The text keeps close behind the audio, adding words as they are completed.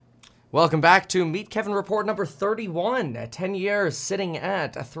Welcome back to Meet Kevin Report number 31. 10 years sitting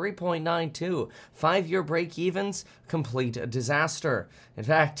at a 3.92. 5-year break-evens, complete disaster. In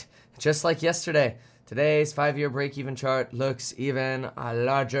fact, just like yesterday, today's 5-year break-even chart looks even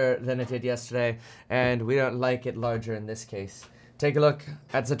larger than it did yesterday, and we don't like it larger in this case. Take a look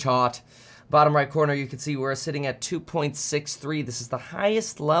at the chart. Bottom right corner, you can see we're sitting at 2.63. This is the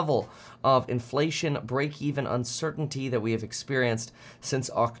highest level of inflation break-even uncertainty that we have experienced since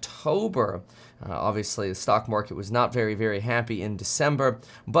October. Obviously, the stock market was not very, very happy in December,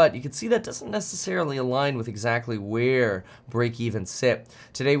 but you can see that doesn't necessarily align with exactly where break-even sit.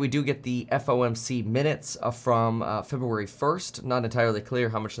 Today, we do get the FOMC minutes from February 1st. Not entirely clear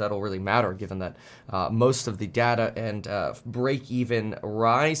how much that'll really matter, given that most of the data and break-even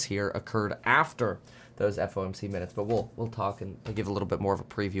rise here occurred after those FOMC minutes, but we'll talk and give a little bit more of a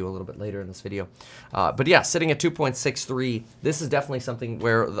preview a little bit later in this video. But yeah, sitting at 2.63, this is definitely something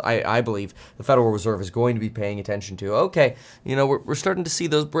where I believe the Federal Reserve is going to be paying attention to. Okay, we're starting to see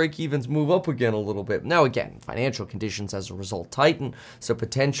those break-evens move up again a little bit. Now again, financial conditions as a result tighten, so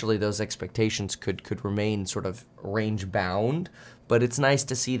potentially those expectations could remain sort of range-bound, but it's nice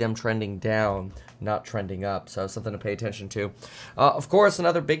to see them trending down, not trending up, so something to pay attention to. Of course,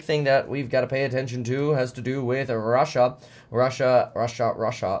 another big thing that we've got to pay attention to has to do with Russia. Russia,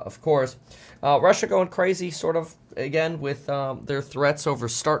 of course. Russia going crazy, sort of, again, with their threats over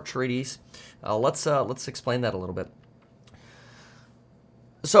START treaties. Let's explain that a little bit.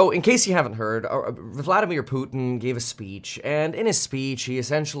 So, in case you haven't heard, Vladimir Putin gave a speech, and in his speech, he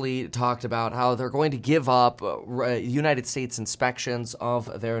essentially talked about how they're going to give up United States inspections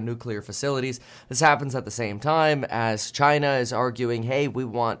of their nuclear facilities. This happens at the same time as China is arguing, hey, we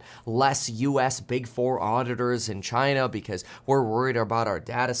want less U.S. Big Four auditors in China because we're worried about our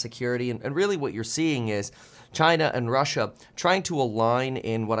data security. And really what you're seeing is China and Russia trying to align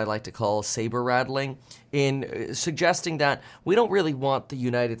in what I like to call saber rattling, in suggesting that we don't really want the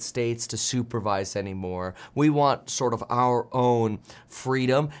United States to supervise anymore. We want sort of our own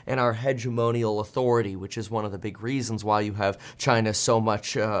freedom and our hegemonial authority, which is one of the big reasons why you have China so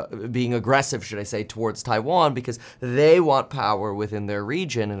much being aggressive, should I say, towards Taiwan, because they want power within their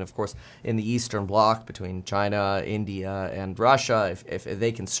region. And of course, in the Eastern Bloc between China, India, and Russia, if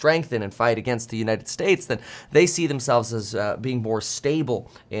they can strengthen and fight against the United States, then they see themselves as being more stable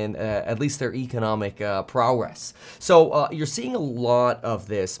in at least their economic prowess. So you're seeing a lot of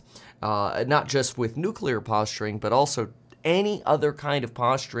this, not just with nuclear posturing, but also any other kind of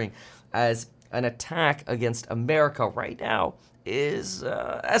posturing as an attack against America right now is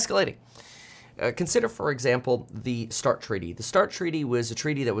escalating. Consider, for example, the START Treaty. The START Treaty was a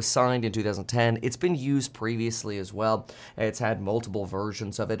treaty that was signed in 2010. It's been used previously as well. It's had multiple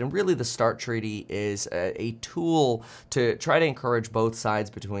versions of it. And really, the START Treaty is a tool to try to encourage both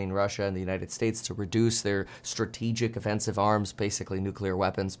sides between Russia and the United States to reduce their strategic offensive arms, basically nuclear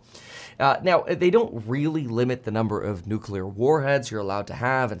weapons. Now, they don't really limit the number of nuclear warheads you're allowed to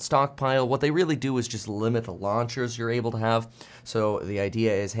have and stockpile. What they really do is just limit the launchers you're able to have. So the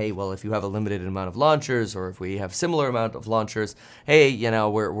idea is, hey, well, if you have a limited amount of launchers, or if we have similar amount of launchers, hey,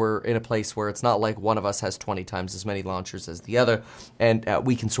 we're in a place where it's not like one of us has 20 times as many launchers as the other, and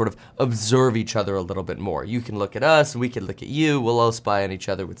we can sort of observe each other a little bit more. You can look at us, we can look at you, we'll all spy on each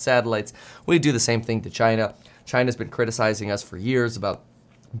other with satellites. We do the same thing to China. China's been criticizing us for years about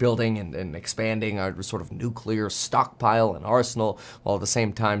building and expanding our sort of nuclear stockpile and arsenal, while at the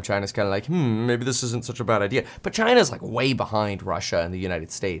same time China's kind of like, maybe this isn't such a bad idea. But China's like way behind Russia and the United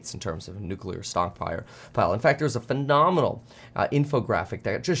States in terms of nuclear stockpile. In fact, there's a phenomenal infographic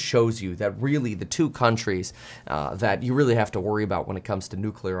that just shows you that really the two countries that you really have to worry about when it comes to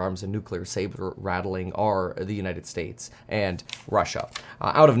nuclear arms and nuclear saber rattling are the United States and Russia.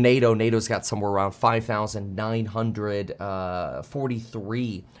 Out of NATO, NATO's got somewhere around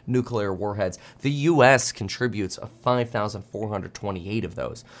 5,943 nuclear warheads. The U.S. contributes 5,428 of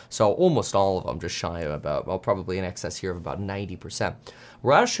those. So almost all of them, just shy of about, well, probably in excess here of about 90%.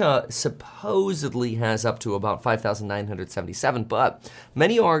 Russia supposedly has up to about 5,977, but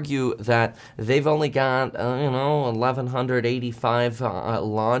many argue that they've only got, 1,185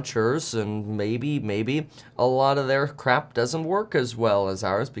 launchers, and maybe a lot of their crap doesn't work as well as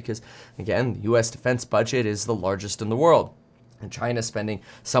ours because, again, the U.S. defense budget is the largest in the world. And China's spending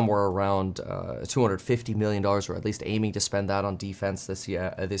somewhere around $250 million, or at least aiming to spend that on defense this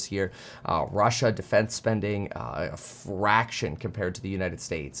year. Russia defense spending a fraction compared to the United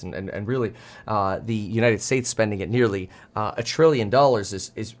States. And really, the United States spending at nearly $1 trillion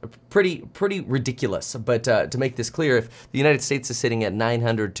is pretty ridiculous. But to make this clear, if the United States is sitting at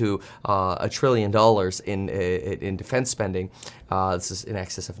 $900 to $1 trillion in defense spending, This is in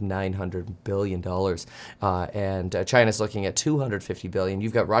excess of $900 billion. And China's looking at $250 billion.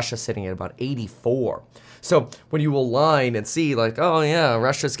 You've got Russia sitting at about 84. So when you align and see like, oh yeah,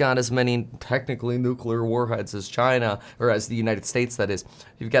 Russia's got as many technically nuclear warheads as China, or as the United States, that is,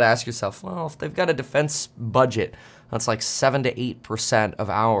 you've got to ask yourself, well, if they've got a defense budget that's like 7 to 8% of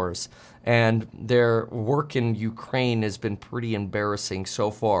ours, and their work in Ukraine has been pretty embarrassing so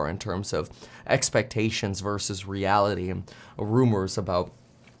far in terms of expectations versus reality, and rumors about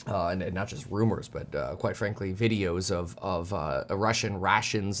and not just rumors, but quite frankly, videos of Russian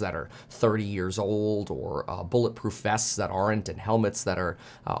rations that are 30 years old, or bulletproof vests that aren't, and helmets that are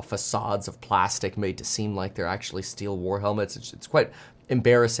facades of plastic made to seem like they're actually steel war helmets. It's quite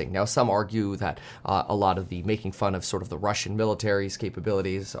embarrassing. Now, some argue that a lot of the making fun of sort of the Russian military's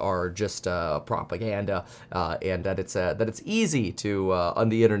capabilities are just propaganda, and that it's easy to on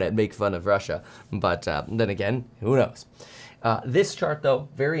the internet make fun of Russia. But then again, who knows? This chart, though,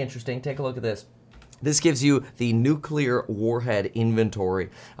 very interesting. Take a look at this. This gives you the nuclear warhead inventory.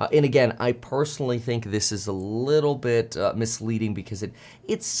 And again, I personally think this is a little bit misleading, because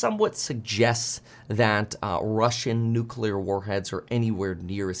it somewhat suggests that Russian nuclear warheads are anywhere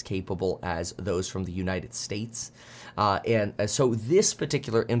near as capable as those from the United States. And so this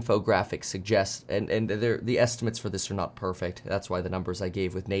particular infographic suggests, and the estimates for this are not perfect. That's why the numbers I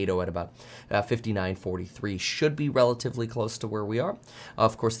gave with NATO at about 59-43 should be relatively close to where we are.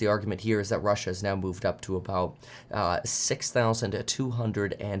 Of course, the argument here is that Russia has now moved up to about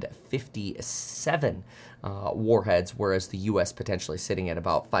 6,257 warheads, whereas the U.S. potentially sitting at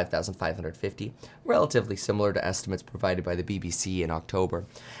about 5,550, relatively similar to estimates provided by the BBC in October.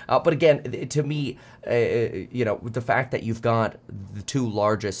 But again, to me, the fact that you've got the two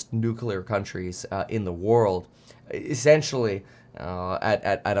largest nuclear countries in the world essentially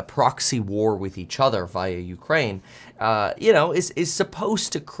at a proxy war with each other via Ukraine, is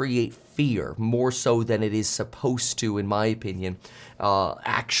supposed to create fear more so than it is supposed to, in my opinion,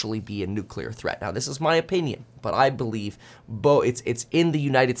 actually be a nuclear threat. Now, this is my opinion, but I believe it's in the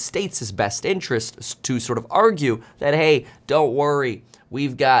United States' best interest to sort of argue that, hey, don't worry,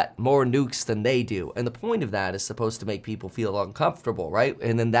 we've got more nukes than they do. And the point of that is supposed to make people feel uncomfortable, right?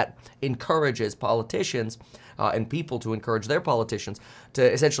 And then that encourages politicians and people to encourage their politicians to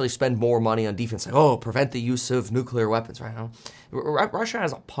essentially spend more money on defense. Like, prevent the use of nuclear weapons, right? Russia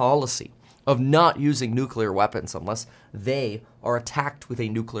has a policy of not using nuclear weapons unless they are attacked with a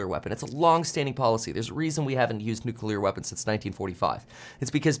nuclear weapon. It's a long-standing policy. There's a reason we haven't used nuclear weapons since 1945. It's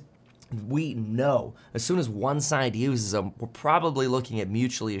because we know as soon as one side uses them, we're probably looking at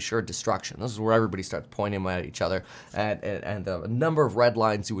mutually assured destruction. This is where everybody starts pointing at each other, and the number of red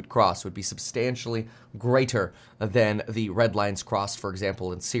lines you would cross would be substantially greater than the red lines crossed, for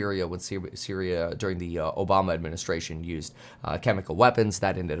example, in Syria, when Syria during the Obama administration used chemical weapons.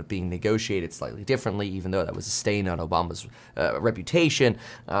 That ended up being negotiated slightly differently, even though that was a stain on Obama's reputation.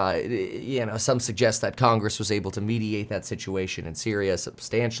 Some suggest that Congress was able to mediate that situation in Syria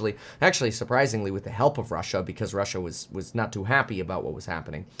substantially. Actually, surprisingly, with the help of Russia, because Russia was not too happy about what was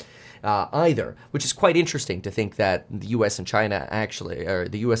happening either, which is quite interesting to think that the U.S. and China actually, or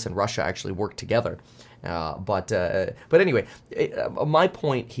the U.S. and Russia actually work together. But anyway, my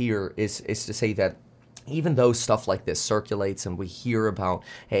point here is to say that even though stuff like this circulates and we hear about,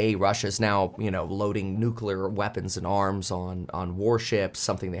 hey, Russia's now, loading nuclear weapons and arms on warships,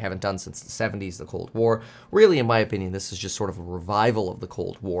 something they haven't done since the 70s, the Cold War, really, in my opinion, this is just sort of a revival of the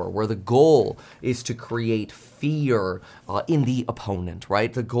Cold War, where the goal is to create fear in the opponent,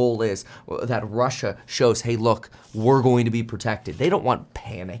 right? The goal is that Russia shows, hey, look, we're going to be protected. They don't want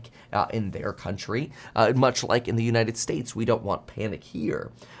panic in their country, much like in the United States, we don't want panic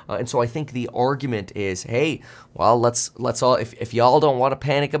here. And so I think the argument is, hey, well, let's all, if y'all don't want to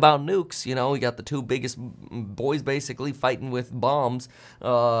panic about nukes, we got the two biggest boys basically fighting with bombs,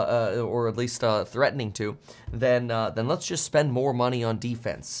 or at least threatening to, then let's just spend more money on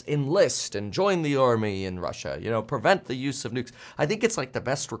defense, enlist and join the army in Russia, prevent the use of nukes. I think it's like the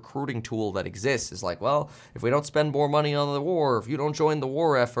best recruiting tool that exists is like, well, if we don't spend more money on the war, if you don't join the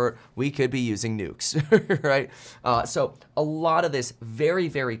war effort, we could be using nukes, right? So a lot of this very,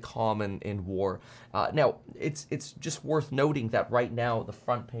 very common in war. Now, it's just worth noting that right now the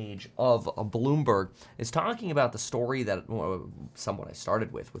front page of Bloomberg is talking about the story that someone I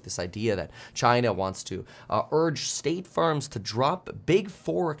started with this idea that China wants to urge state firms to drop Big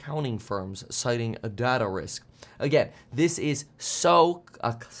Four accounting firms, citing a data risk. Again, this is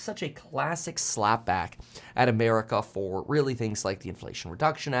such a classic slapback at America for really things like the Inflation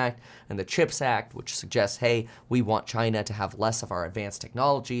Reduction Act and the CHIPS Act, which suggests, hey, we want China to have less of our advanced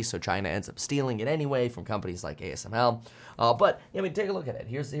technology, so China ends up stealing it anyway from companies like ASML. But, I mean, take a look at it.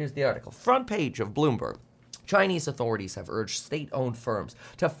 Here's the article. Front page of Bloomberg. Chinese authorities have urged state-owned firms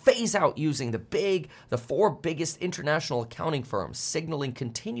to phase out using the four biggest international accounting firms, signaling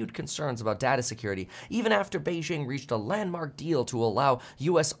continued concerns about data security, even after Beijing reached a landmark deal to allow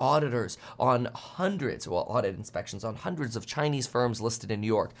U.S. auditors on audit inspections on hundreds of Chinese firms listed in New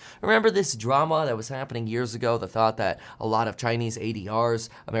York. Remember this drama that was happening years ago, the thought that a lot of Chinese ADRs,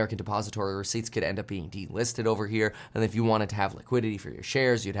 American Depository Receipts, could end up being delisted over here, and if you wanted to have liquidity for your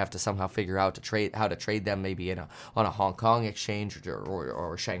shares, you'd have to somehow figure out how to trade them, maybe on a Hong Kong exchange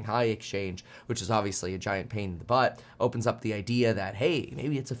or Shanghai exchange, which is obviously a giant pain in the butt. Opens up the idea that, hey,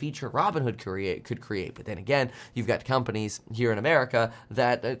 maybe it's a feature Robinhood could create. But then again, you've got companies here in America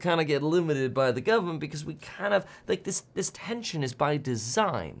that kind of get limited by the government because we kind of, like, this tension is by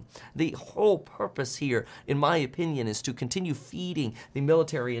design. The whole purpose here, in my opinion, is to continue feeding the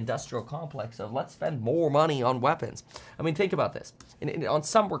military-industrial complex of let's spend more money on weapons. I mean, think about this. On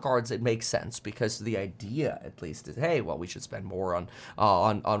some regards, it makes sense because the idea, at least, is, hey, well, we should spend more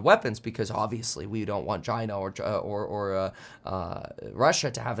on weapons because obviously we don't want China or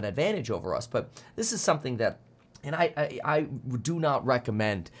Russia to have an advantage over us. But this is something that, and I do not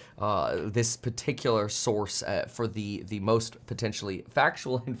recommend this particular source for the most potentially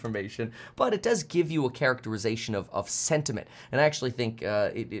factual information, but it does give you a characterization of sentiment. And I actually think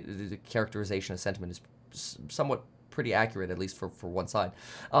the characterization of sentiment is somewhat pretty accurate, at least for one side.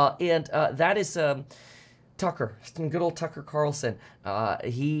 And that is Tucker, good old Tucker Carlson.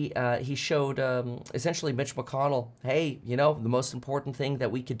 He showed essentially Mitch McConnell, hey, the most important thing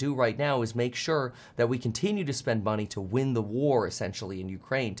that we could do right now is make sure that we continue to spend money to win the war, essentially, in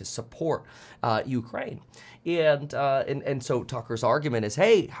Ukraine, to support Ukraine. And so Tucker's argument is,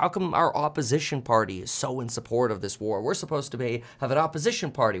 hey, how come our opposition party is so in support of this war? We're supposed to have an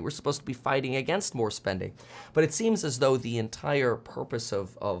opposition party. We're supposed to be fighting against more spending. But it seems as though the entire purpose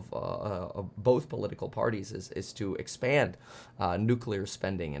of both political parties is to expand nuclear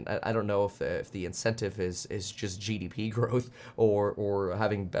spending. And I don't know if the incentive is just GDP growth or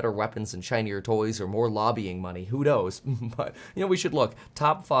having better weapons and shinier toys or more lobbying money. Who knows? But, we should look.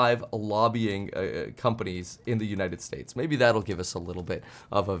 Top 5 lobbying companies in the United States. Maybe that'll give us a little bit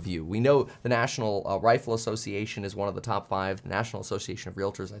of a view. We know the National Rifle Association is one of the top 5. The National Association of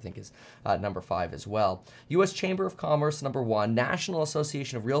Realtors, I think, is number 5 as well. U.S. Chamber of Commerce, number 1. National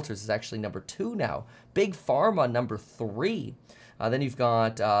Association of Realtors is actually number 2 now. Big Pharma, number 3. Then you've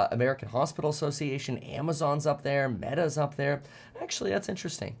got American Hospital Association, Amazon's up there, Meta's up there. Actually, that's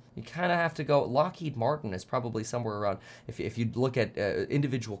interesting. You kind of have to go. Lockheed Martin is probably somewhere around, if you look at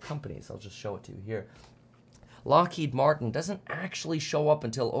individual companies, I'll just show it to you here. Lockheed Martin doesn't actually show up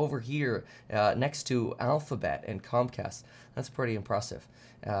until over here next to Alphabet and Comcast. That's pretty impressive.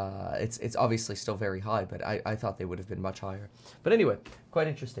 It's obviously still very high, but I thought they would have been much higher. But anyway, quite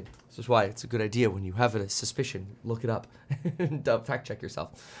interesting. This is why it's a good idea when you have a suspicion, look it up and fact check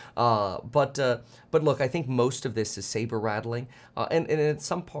yourself. But look, I think most of this is saber rattling, and in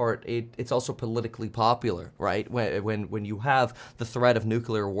some part it's also politically popular, right? When you have the threat of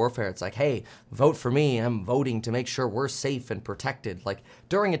nuclear warfare, it's like, hey, vote for me. I'm voting to make sure we're safe and protected. Like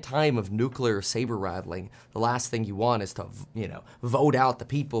during a time of nuclear saber rattling, the last thing you want is to vote out the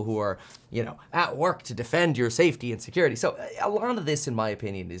people who are at work to defend your safety and security. So a lot of this, in my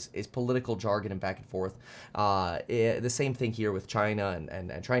opinion, is political jargon and back and forth. The same thing here with China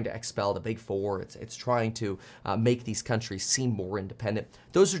and trying to expel the Big Four. It's trying to make these countries seem more independent.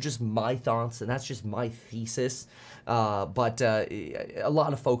 Those are just my thoughts, and that's just my thesis. But a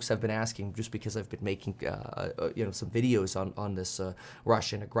lot of folks have been asking, just because I've been making some videos on this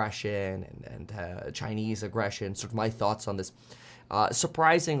Russian aggression and Chinese aggression, sort of my thoughts on this.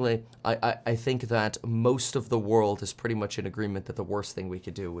 Surprisingly, I think that most of the world is pretty much in agreement that the worst thing we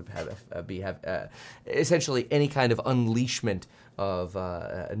could do would have essentially any kind of unleashment of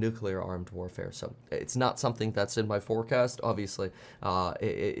nuclear armed warfare. So it's not something that's in my forecast. Obviously,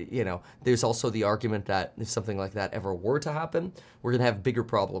 there's also the argument that if something like that ever were to happen, we're gonna have bigger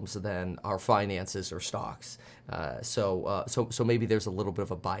problems than our finances or stocks. So maybe there's a little bit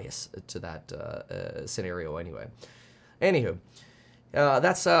of a bias to that scenario anyway. Anywho.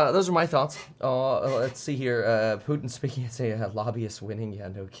 Those are my thoughts. Let's see here. Putin speaking as a lobbyist winning. Yeah,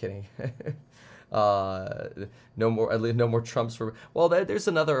 no kidding. No more Trumps for. Well, there's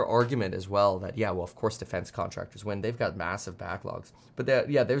another argument as well that well, of course, defense contractors win. They've got massive backlogs. But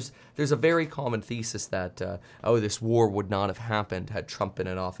there's a very common thesis that this war would not have happened had Trump been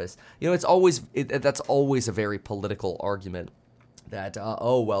in office. It's always that's always a very political argument. That,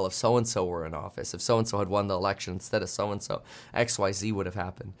 if so-and-so were in office, if so-and-so had won the election instead of so-and-so, XYZ would have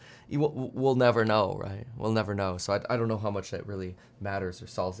happened. We'll never know, right? We'll never know. So I don't know how much that really matters or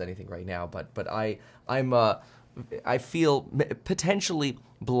solves anything right now, but I feel potentially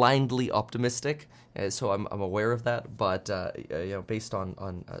blindly optimistic, so I'm aware of that. But based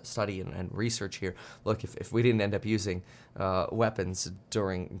on study and research here, look, if we didn't end up using weapons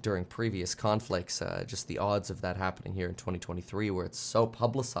during previous conflicts, just the odds of that happening here in 2023, where it's so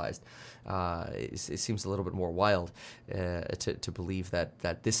publicized, it seems a little bit more wild to believe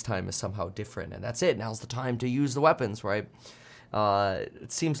that this time is somehow different, and that's it. Now's the time to use the weapons, right?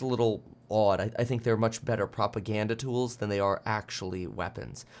 It seems a little odd. I think they're much better propaganda tools than they are actually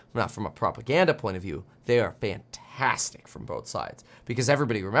weapons. Now, from a propaganda point of view, they are fantastic from both sides because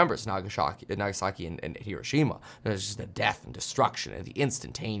everybody remembers Nagasaki and Hiroshima. There's just the death and destruction and the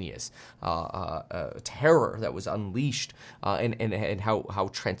instantaneous terror that was unleashed and how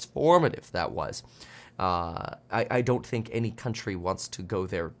transformative that was. I don't think any country wants to go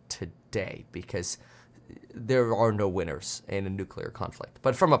there today because there are no winners in a nuclear conflict.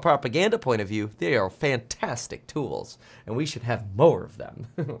 But from a propaganda point of view, they are fantastic tools, and we should have more of them.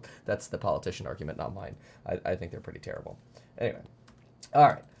 That's the politician argument, not mine. I think they're pretty terrible. Anyway, all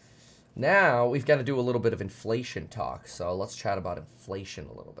right. Now we've got to do a little bit of inflation talk, so let's chat about inflation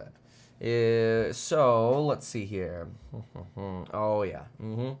a little bit. So let's see here. Oh, yeah.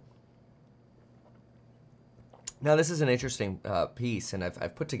 Now, this is an interesting piece, and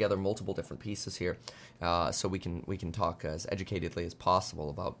I've put together multiple different pieces here, so we can talk as educatedly as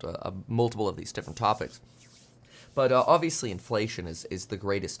possible about multiple of these different topics. But obviously, inflation is the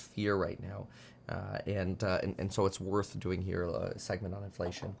greatest fear right now, and so it's worth doing here a segment on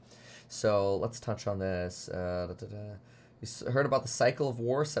inflation. So let's touch on this. You heard about the cycle of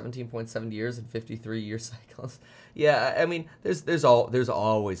war, 17.7 years and 53-year cycles. Yeah, I mean, there's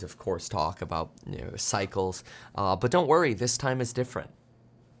always, of course, talk about cycles, but don't worry, this time is different.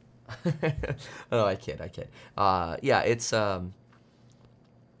 Oh, I kid.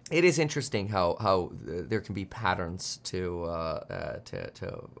 It is interesting how there can be patterns to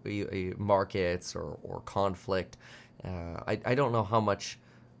markets or conflict. I don't know how much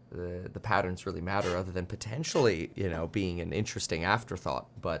the patterns really matter, other than potentially, being an interesting afterthought.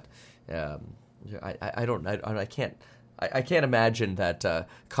 But I can't imagine that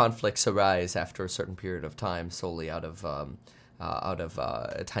conflicts arise after a certain period of time solely out of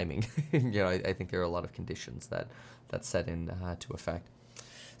timing. I think there are a lot of conditions that set in to effect.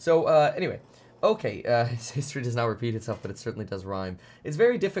 So anyway. Okay, history does not repeat itself, but it certainly does rhyme. It's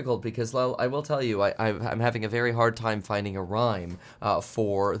very difficult because, well, I will tell you, I'm having a very hard time finding a rhyme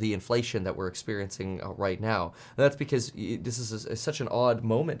for the inflation that we're experiencing right now. And that's because this is such an odd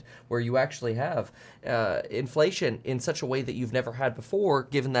moment where you actually have inflation in such a way that you've never had before,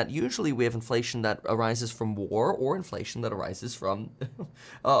 given that usually we have inflation that arises from war or inflation that arises from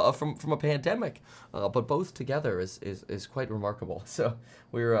a pandemic. But both together is quite remarkable. So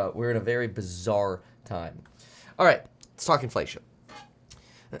we're in a very bizarre time. All right, let's talk inflation.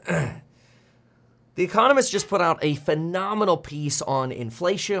 The Economist just put out a phenomenal piece on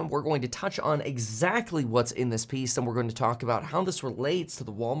inflation. We're going to touch on exactly what's in this piece, and we're going to talk about how this relates to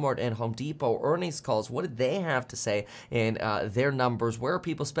the Walmart and Home Depot earnings calls. What did they have to say in their numbers? Where are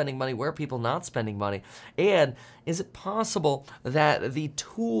people spending money? Where are people not spending money? And is it possible that the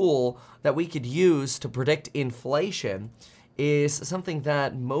tool that we could use to predict inflation is something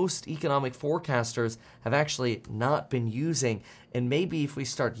that most economic forecasters have actually not been using, and maybe if we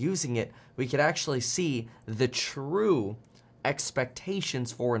start using it, we could actually see the true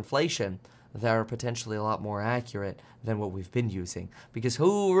expectations for inflation that are potentially a lot more accurate than what we've been using. Because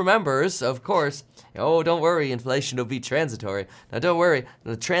who remembers, of course, don't worry, inflation will be transitory. Now don't worry,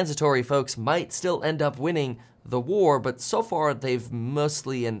 the transitory folks might still end up winning the war, but so far they've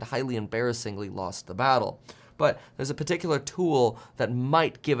mostly and highly embarrassingly lost the battle. But there's a particular tool that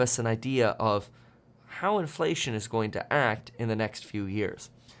might give us an idea of how inflation is going to act in the next few years.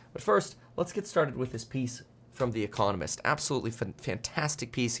 But first, let's get started with this piece from The Economist. Absolutely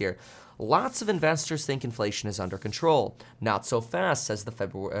fantastic piece here. Lots of investors think inflation is under control. Not so fast, says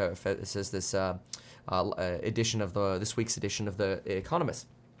this edition of this week's edition of The Economist.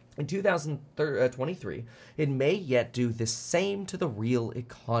 In 2023, it may yet do the same to the real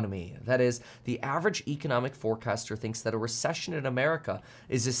economy. That is, the average economic forecaster thinks that a recession in America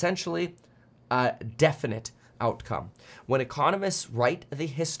is essentially definite outcome. When economists write the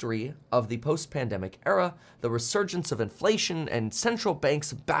history of the post-pandemic era, the resurgence of inflation and central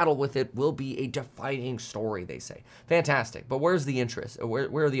banks' battle with it will be a defining story, they say. Fantastic. But where's the interest?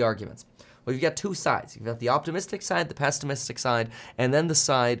 Where are the arguments? Well, you've got two sides. You've got the optimistic side, the pessimistic side, and then the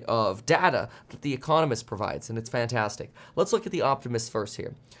side of data that the economist provides, and it's fantastic. Let's look at the optimists first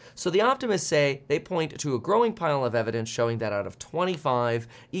here. So the optimists say, they point to a growing pile of evidence showing that out of 25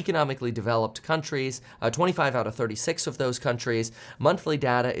 economically developed countries, 25 out of 36 of those countries, monthly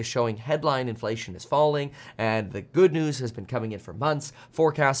data is showing headline inflation is falling, and the good news has been coming in for months.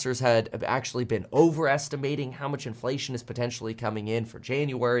 Forecasters had actually been overestimating how much inflation is potentially coming in for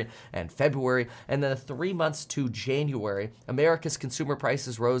January and February, and then the 3 months to January, America's consumer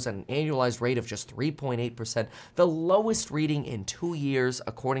prices rose at an annualized rate of just 3.8%, the lowest reading in 2 years,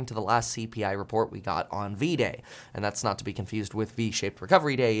 according to the last CPI report we got on V-Day. And that's not to be confused with V-shaped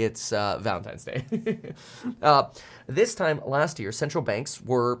recovery day, it's Valentine's Day. This time last year, central banks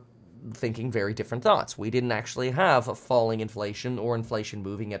were thinking very different thoughts. We didn't actually have a falling inflation or inflation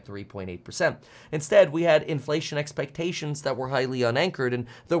moving at 3.8%. Instead, we had inflation expectations that were highly unanchored, and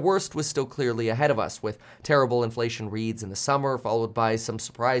the worst was still clearly ahead of us, with terrible inflation reads in the summer, followed by some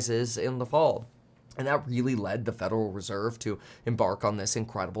surprises in the fall. And that really led the Federal Reserve to embark on this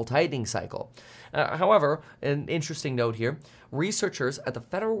incredible tightening cycle. However, an interesting note here, researchers at the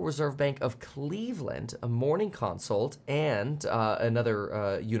Federal Reserve Bank of Cleveland, a Morning Consult, and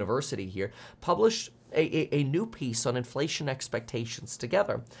another university here, published a new piece on inflation expectations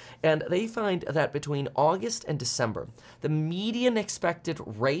together. And they find that between August and December, the median expected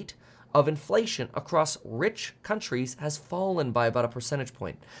rate of inflation across rich countries has fallen by about a percentage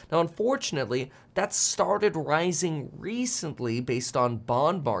point. Now, unfortunately, that started rising recently based on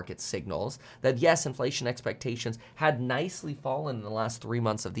bond market signals that, yes, inflation expectations had nicely fallen in the last 3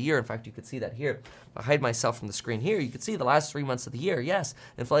 months of the year. In fact, you could see that here. If I hide myself from the screen here, you could see the last 3 months of the year, yes,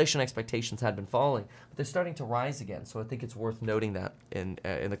 inflation expectations had been falling, but they're starting to rise again. So I think it's worth noting that in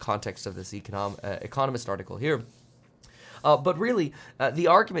the context of this Economist article here. But really, the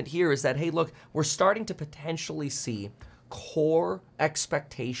argument here is that, hey, look, we're starting to potentially see core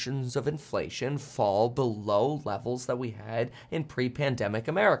expectations of inflation fall below levels that we had in pre-pandemic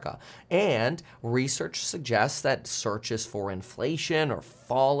America. And research suggests that searches for inflation are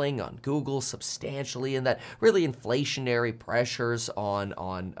falling on Google substantially, and that really inflationary pressures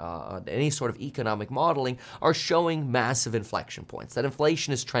on any sort of economic modeling are showing massive inflection points, that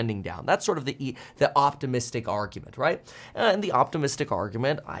inflation is trending down. That's sort of the optimistic argument, right? And the optimistic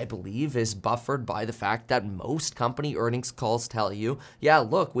argument, I believe, is buffered by the fact that most company earnings calls tell you, yeah,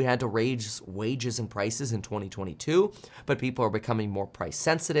 look, we had to raise wages and prices in 2022, but people are becoming more price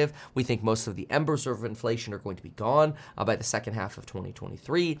sensitive. We think most of the embers of inflation are going to be gone by the second half of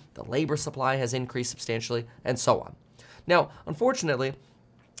 2023. The labor supply has increased substantially, and so on. Now, unfortunately,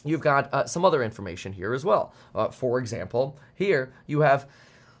 you've got some other information here as well. For example, here you have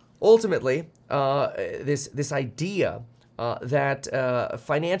ultimately this idea that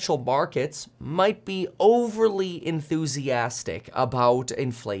financial markets might be overly enthusiastic about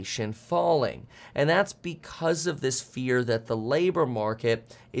inflation falling. And that's because of this fear that the labor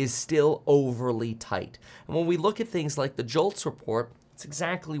market is still overly tight. And when we look at things like the JOLTS report, it's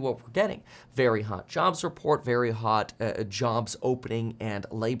exactly what we're getting. Very hot jobs report, very hot jobs opening and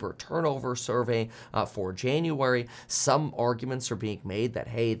labor turnover survey for January. Some arguments are being made that,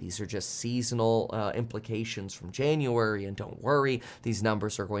 hey, these are just seasonal implications from January, and don't worry, these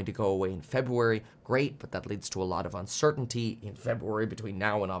numbers are going to go away in February. Great, but that leads to a lot of uncertainty in February between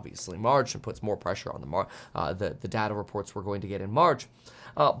now and obviously March, and puts more pressure on the data reports we're going to get in March.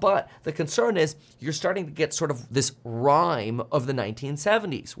 But the concern is you're starting to get sort of this rhyme of the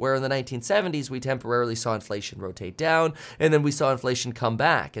 1970s, where in the 1970s we temporarily saw inflation rotate down, and then we saw inflation come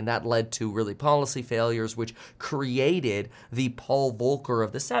back, and that led to really policy failures, which created the Paul Volcker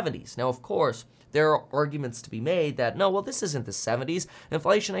of the 70s. Now, of course, there are arguments to be made that, no, well, this isn't the 70s.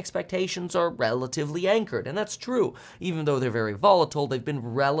 Inflation expectations are relatively anchored, and that's true. Even though they're very volatile, they've been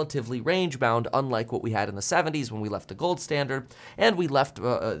relatively range-bound, unlike what we had in the 70s when we left the gold standard, and we left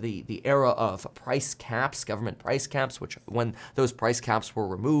the era of price caps, government price caps, which, when those price caps were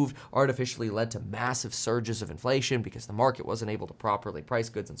removed, artificially led to massive surges of inflation because the market wasn't able to properly price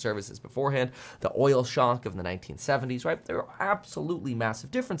goods and services beforehand. The oil shock of the 1970s, right? There are absolutely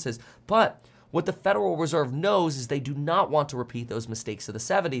massive differences, but what the Federal Reserve knows is they do not want to repeat those mistakes of the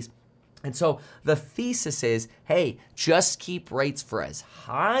 70s. And so the thesis is, hey, just keep rates for as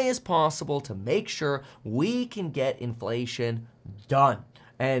high as possible to make sure we can get inflation done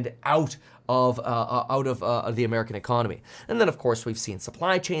and out out of the American economy. And then, of course, we've seen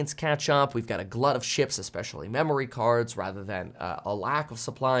supply chains catch up. We've got a glut of chips, especially memory cards, rather than a lack of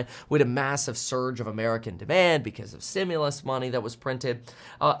supply. We had a massive surge of American demand because of stimulus money that was printed.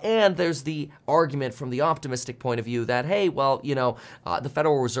 And there's the argument from the optimistic point of view that, hey, well, the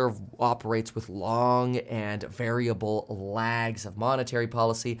Federal Reserve operates with long and variable lags of monetary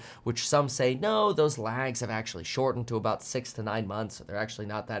policy, which some say, no, those lags have actually shortened to about 6 to 9 months, so they're actually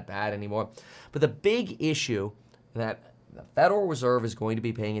not that bad anymore. But the big issue that the Federal Reserve is going to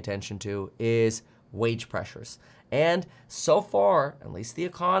be paying attention to is wage pressures. And so far, at least the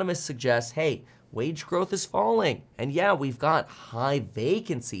economists suggest, hey, wage growth is falling. And yeah, we've got high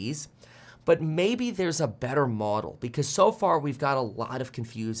vacancies, but maybe there's a better model, because so far we've got a lot of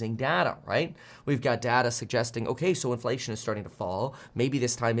confusing data, right? We've got data suggesting, okay, so inflation is starting to fall. Maybe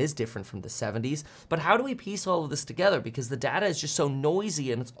this time is different from the 70s, but how do we piece all of this together? Because the data is just so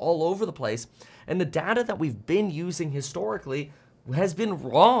noisy and it's all over the place. And the data that we've been using historically has been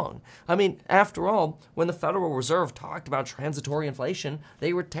wrong. I mean, after all, when the Federal Reserve talked about transitory inflation,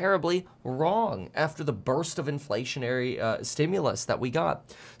 they were terribly wrong after the burst of inflationary stimulus that we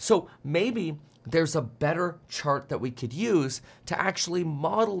got. So maybe there's a better chart that we could use to actually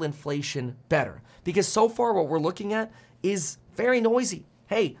model inflation better. Because so far what we're looking at is very noisy.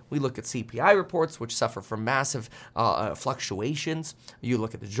 Hey, we look at CPI reports, which suffer from massive fluctuations. You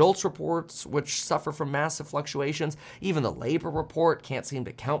look at the JOLTS reports, which suffer from massive fluctuations. Even the labor report can't seem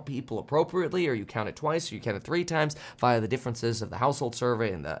to count people appropriately, or you count it twice, or you count it 3 times via the differences of the household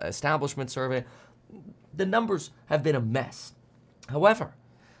survey and the establishment survey. The numbers have been a mess. However,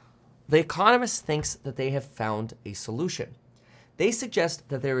 the economist thinks that they have found a solution. They suggest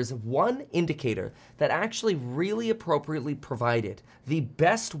that there is one indicator that actually really appropriately provided the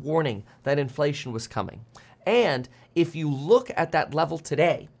best warning that inflation was coming. And if you look at that level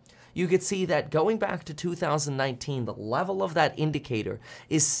today, you could see that going back to 2019, the level of that indicator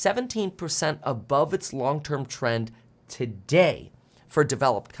is 17% above its long-term trend today for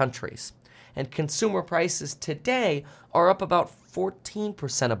developed countries. And consumer prices today are up about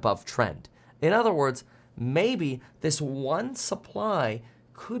 14% above trend. In other words, maybe this one supply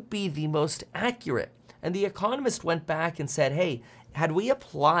could be the most accurate. And the economist went back and said, hey, had we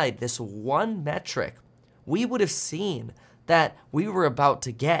applied this one metric, we would have seen that we were about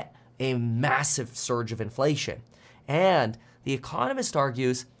to get a massive surge of inflation. And the economist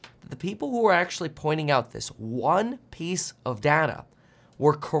argues that the people who were actually pointing out this one piece of data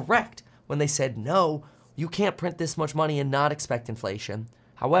were correct when they said, no, you can't print this much money and not expect inflation.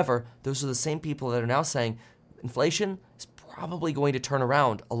 However, those are the same people that are now saying inflation is probably going to turn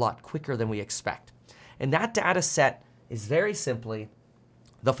around a lot quicker than we expect. And that data set is very simply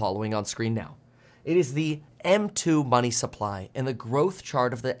the following on screen now. It is the M2 money supply and the growth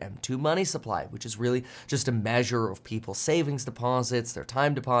chart of the M2 money supply, which is really just a measure of people's savings deposits, their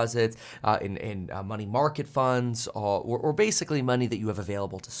time deposits, in money market funds, or basically money that you have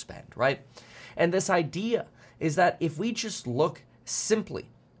available to spend, right? And this idea is that if we just look simply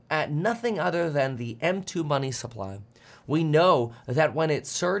at nothing other than the M2 money supply, we know that when it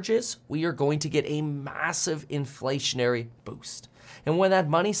surges, we are going to get a massive inflationary boost. And when that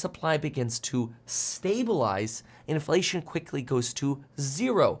money supply begins to stabilize, inflation quickly goes to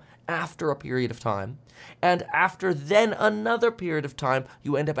zero after a period of time. And after then another period of time,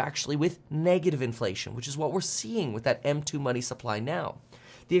 you end up actually with negative inflation, which is what we're seeing with that M2 money supply now.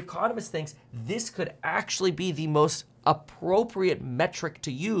 The economist thinks this could actually be the most appropriate metric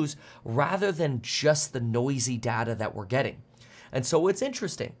to use rather than just the noisy data that we're getting. And so it's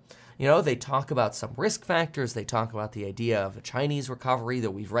interesting. They talk about some risk factors. They talk about the idea of a Chinese recovery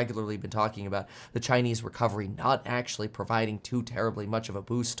that we've regularly been talking about. The Chinese recovery not actually providing too terribly much of a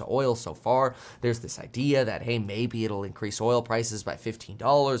boost to oil so far. There's this idea that, hey, maybe it'll increase oil prices by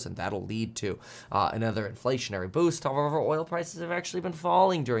 $15 and that'll lead to another inflationary boost. However, oil prices have actually been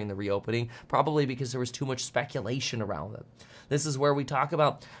falling during the reopening, probably because there was too much speculation around it. This is where we talk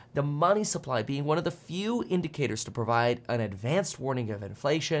about the money supply being one of the few indicators to provide an advanced warning of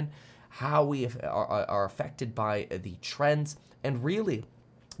inflation, how we are affected by the trends. And really,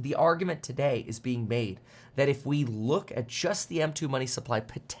 the argument today is being made that if we look at just the M2 money supply,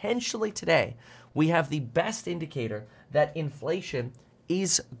 potentially today, we have the best indicator that inflation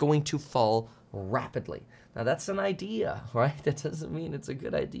is going to fall rapidly. Now, that's an idea, right? That doesn't mean it's a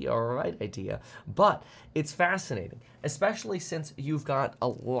good idea or a right idea, but it's fascinating, especially since you've got a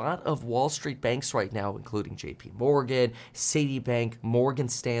lot of Wall Street banks right now, including JP Morgan, Citibank, Morgan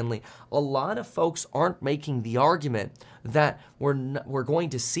Stanley. A lot of folks aren't making the argument that we're going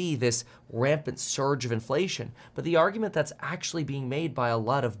to see this rampant surge of inflation. But the argument that's actually being made by a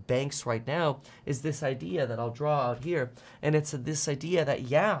lot of banks right now is this idea that I'll draw out here. And it's this idea that,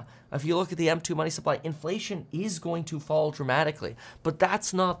 yeah, if you look at the M2 money supply, inflation is going to fall dramatically. But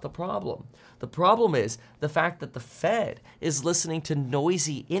that's not the problem. The problem is the fact that the Fed is listening to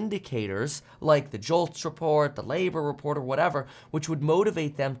noisy indicators like the JOLTS report, the labor report, or whatever, which would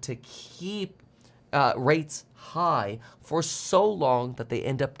motivate them to keep rates high for so long that they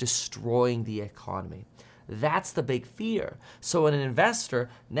end up destroying the economy. That's the big fear. So in an investor,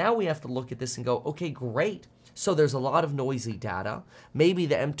 now we have to look at this and go, okay, great. So there's a lot of noisy data. Maybe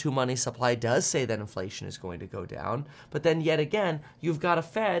the M2 money supply does say that inflation is going to go down. But then yet again, you've got a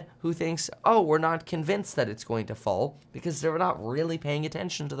Fed who thinks, oh, we're not convinced that it's going to fall because they're not really paying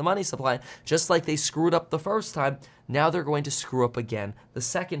attention to the money supply. Just like they screwed up the first time, now they're going to screw up again the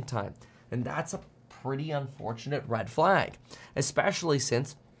second time. And that's a pretty unfortunate red flag, especially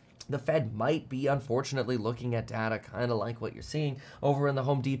since the Fed might be, unfortunately, looking at data kind of like what you're seeing over in the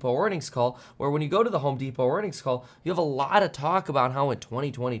Home Depot earnings call, where when you go to the Home Depot earnings call, you have a lot of talk about how in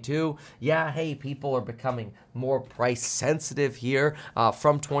 2022, yeah, hey, people are becoming more price sensitive here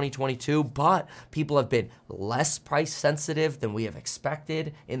from 2022, but people have been less price sensitive than we have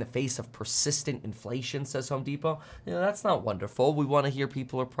expected in the face of persistent inflation, says Home Depot. You know, that's not wonderful. We want to hear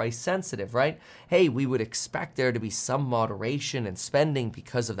people are price sensitive, right? Hey, we would expect there to be some moderation in spending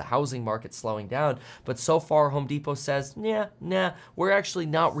because of the housing market slowing down, but so far Home Depot says, nah, we're actually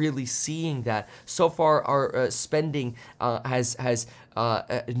not really seeing that. So far our spending has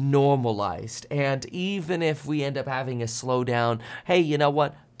normalized, and even if we end up having a slowdown, hey, you know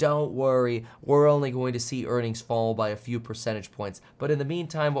what? Don't worry, we're only going to see earnings fall by a few percentage points. But in the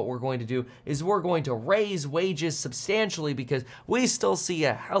meantime, what we're going to do is we're going to raise wages substantially because we still see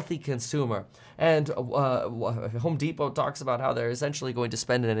a healthy consumer. And Home Depot talks about how they're essentially going to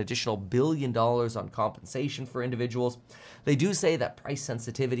spend an additional $1 billion on compensation for individuals. They do say that price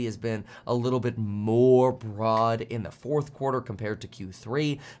sensitivity has been a little bit more broad in the fourth quarter compared to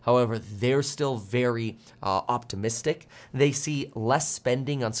Q3. However, they're still very optimistic. They see less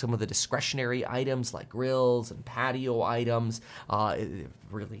spending on some of the discretionary items like grills and patio items,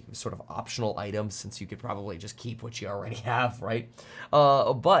 really sort of optional items since you could probably just keep what you already have, right?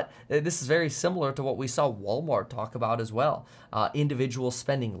 But this is very similar to what we saw Walmart talk about as well. Individuals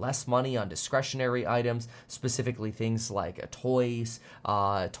spending less money on discretionary items, specifically things like toys,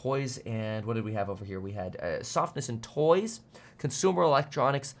 and what did we have over here? We had softness in toys, consumer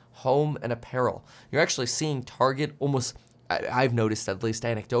electronics, home, and apparel. You're actually seeing Target almost, I've noticed at least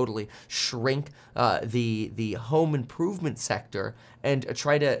anecdotally, shrink the home improvement sector and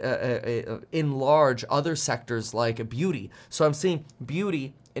try to enlarge other sectors like beauty. So I'm seeing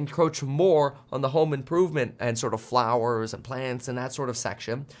beauty encroach more on the home improvement and sort of flowers and plants and that sort of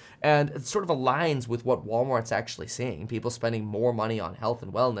section. And it sort of aligns with what Walmart's actually seeing. People spending more money on health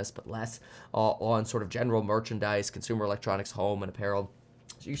and wellness, but less on sort of general merchandise, consumer electronics, home, and apparel.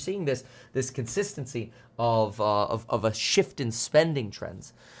 So you're seeing this consistency of a shift in spending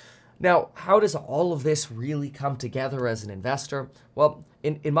trends. Now, how does all of this really come together as an investor? Well,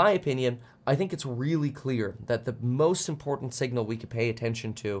 in my opinion, I think it's really clear that the most important signal we could pay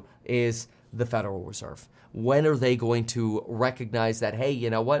attention to is the Federal Reserve. When are they going to recognize that, hey, you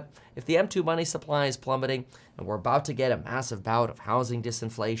know what? If the M2 money supply is plummeting and we're about to get a massive bout of housing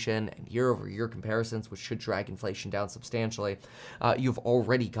disinflation and year-over-year comparisons, which should drag inflation down substantially, you've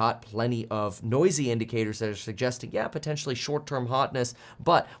already got plenty of noisy indicators that are suggesting, yeah, potentially short-term hotness,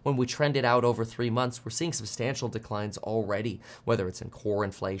 but when we trend it out over 3 months, we're seeing substantial declines already, whether it's in core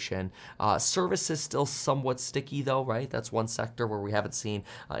inflation. Services still somewhat sticky, though, right? That's one sector where we haven't seen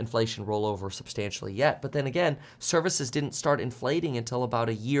inflation roll over substantially yet. But then again, services didn't start inflating until about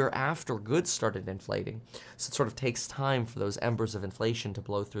a year after goods started inflating. So it sort of takes time for those embers of inflation to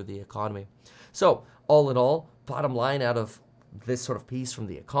blow through the economy. So all in all, bottom line out of this sort of piece from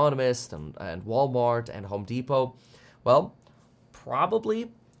The Economist and Walmart and Home Depot, well,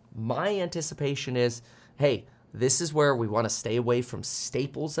 probably my anticipation is, hey, this is where we want to stay away from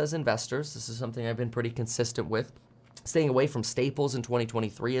staples as investors. This is something I've been pretty consistent with. Staying away from staples in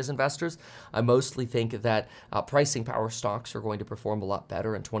 2023 as investors. I mostly think that pricing power stocks are going to perform a lot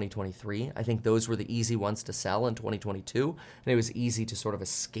better in 2023. I think those were the easy ones to sell in 2022, and it was easy to sort of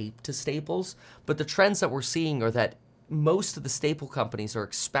escape to staples. But the trends that we're seeing are that most of the staple companies are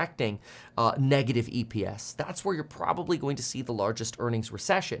expecting negative EPS. That's where you're probably going to see the largest earnings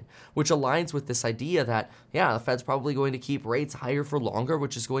recession, which aligns with this idea that, yeah, the Fed's probably going to keep rates higher for longer,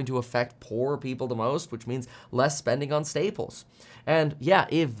 which is going to affect poorer people the most, which means less spending on staples. And yeah,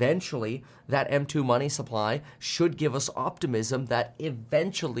 eventually that M2 money supply should give us optimism that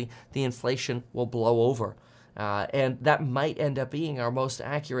eventually the inflation will blow over. And that might end up being our most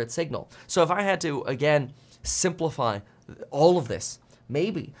accurate signal. So if I had to, again, simplify all of this,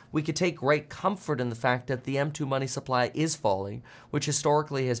 maybe we could take great comfort in the fact that the M2 money supply is falling, which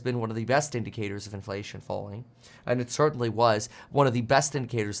historically has been one of the best indicators of inflation falling. And it certainly was one of the best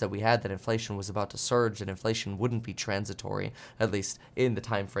indicators that we had that inflation was about to surge and inflation wouldn't be transitory, at least in the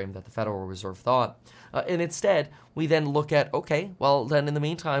time frame that the Federal Reserve thought. And instead, we then look at, okay, well, then in the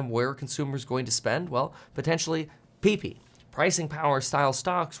meantime, where are consumers going to spend? Well, potentially PP. Pricing power style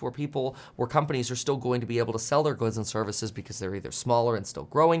stocks where companies are still going to be able to sell their goods and services because they're either smaller and still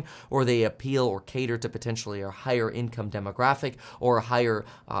growing, or they appeal or cater to potentially a higher income demographic or a higher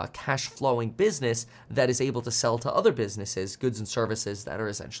cash flowing business that is able to sell to other businesses goods and services that are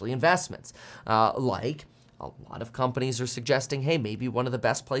essentially investments. Like a lot of companies are suggesting, hey, maybe one of the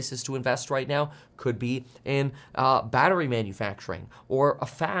best places to invest right now could be in battery manufacturing or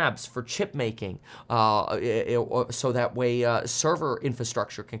fabs for chip making, so that way server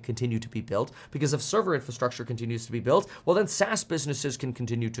infrastructure can continue to be built. Because if server infrastructure continues to be built, well, then SaaS businesses can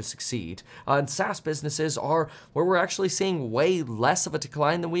continue to succeed. And SaaS businesses are where we're actually seeing way less of a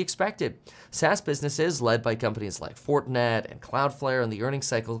decline than we expected. SaaS businesses, led by companies like Fortinet and Cloudflare in the earnings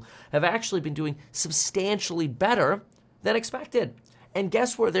cycle, have actually been doing substantially better than expected. And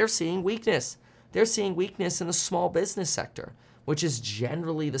guess where they're seeing weakness? They're seeing weakness in the small business sector, which is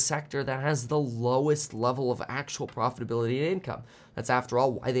generally the sector that has the lowest level of actual profitability and income. That's, after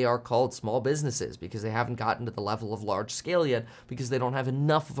all, why they are called small businesses, because they haven't gotten to the level of large scale yet, because they don't have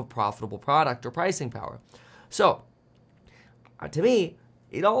enough of a profitable product or pricing power. So, to me,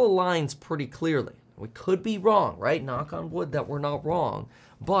 it all aligns pretty clearly. We could be wrong, right? Knock on wood that we're not wrong.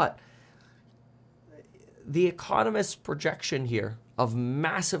 But the economist's projection here of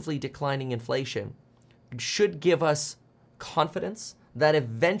massively declining inflation should give us confidence that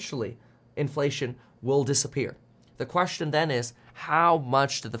eventually inflation will disappear. The question then is, how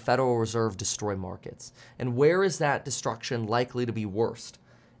much did the Federal Reserve destroy markets? And where is that destruction likely to be worst?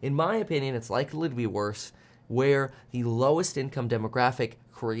 In my opinion, it's likely to be worse where the lowest income demographic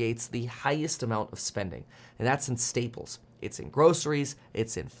creates the highest amount of spending. And that's in staples. It's in groceries,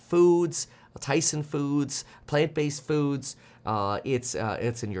 it's in foods, Tyson Foods, plant-based foods. It's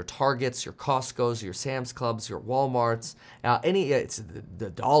in your Targets, your Costco's, your Sam's Clubs, your Walmarts, it's the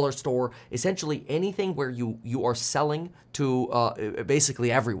dollar store. Essentially anything where you are selling to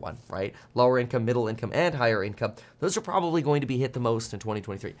basically everyone, right? Lower income, middle income, and higher income. Those are probably going to be hit the most in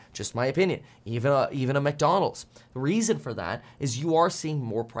 2023. Just my opinion. Even a McDonald's. The reason for that is you are seeing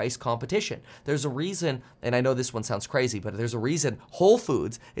more price competition. There's a reason, and I know this one sounds crazy, but there's a reason Whole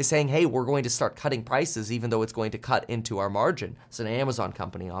Foods is saying, hey, we're going to start cutting prices, even though it's going to cut into our margin. It's an Amazon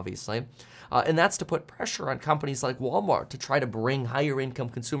company, obviously. And that's to put pressure on companies like Walmart to try to bring higher income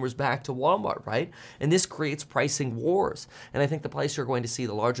consumers back to Walmart, right? And this creates pricing wars. And I think the place you're going to see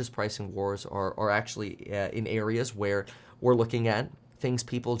the largest pricing wars are actually in areas where we're looking at things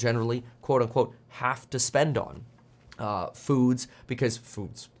people generally, quote unquote, have to spend on. Foods, because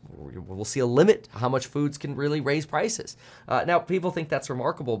we'll see a limit to how much foods can really raise prices. Now, people think that's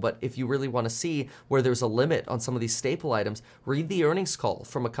remarkable, but if you really want to see where there's a limit on some of these staple items, read the earnings call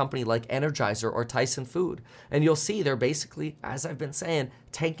from a company like Energizer or Tyson Food, and you'll see they're basically, as I've been saying,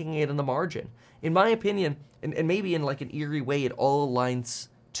 tanking it in the margin. In my opinion, and maybe in like an eerie way, it all aligns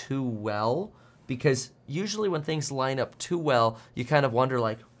too well, because usually when things line up too well, you kind of wonder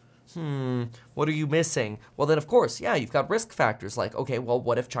like, what are you missing? Well, then, of course, yeah, you've got risk factors like, okay, well,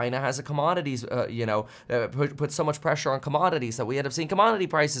 what if China has a commodities, put so much pressure on commodities that we end up seeing commodity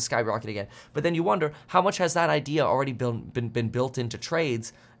prices skyrocket again? But then you wonder, how much has that idea already been built into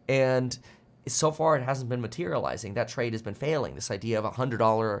trades? And so far, it hasn't been materializing. That trade has been failing. This idea of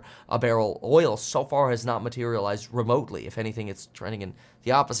 $100 a barrel oil so far has not materialized remotely. If anything, it's trending in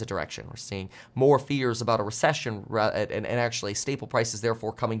the opposite direction. We're seeing more fears about a recession and actually staple prices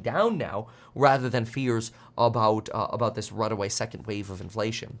therefore coming down now rather than fears about this runaway second wave of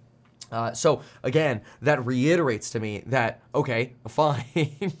inflation. So again, that reiterates to me that, okay,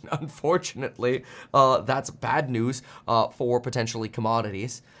 fine, unfortunately, that's bad news for potentially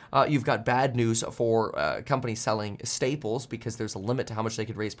commodities. You've got bad news for companies selling staples because there's a limit to how much they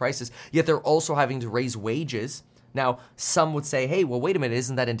could raise prices, yet they're also having to raise wages Now, some would say, hey, well, wait a minute,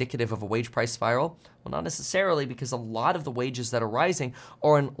 isn't that indicative of a wage price spiral? Well, not necessarily, because a lot of the wages that are rising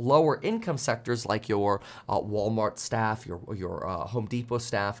are in lower income sectors like your Walmart staff, your Home Depot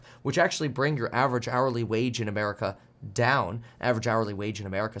staff, which actually bring your average hourly wage in America down. Average hourly wage in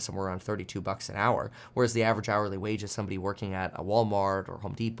America somewhere around $32 an hour, whereas the average hourly wage of somebody working at a Walmart or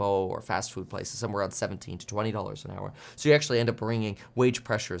Home Depot or fast food places somewhere around $17 to $20 an hour. So you actually end up bringing wage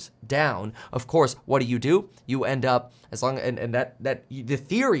pressures down. Of course, what do? You end up, as long and that the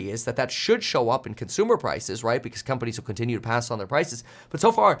theory is that should show up in consumer prices, right? Because companies will continue to pass on their prices. But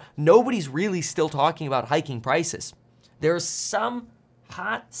so far, nobody's really still talking about hiking prices. There are some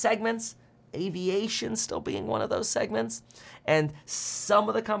hot segments, aviation still being one of those segments, and some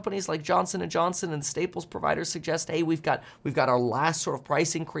of the companies like Johnson & Johnson and Staples providers suggest, hey, we've got our last sort of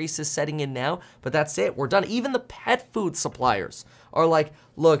price increases setting in now, but that's it, we're done. Even the pet food suppliers are like,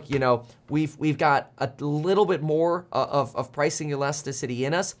 look, we've got a little bit more of pricing elasticity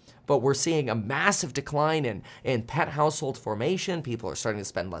in us, but we're seeing a massive decline in pet household formation. People are starting to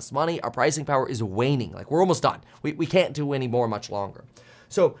spend less money. Our pricing power is waning. Like, we're almost done. We can't do any more much longer.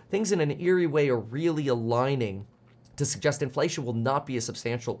 So things in an eerie way are really aligning to suggest inflation will not be a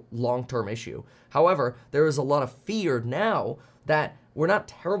substantial long-term issue. However, there is a lot of fear now that we're not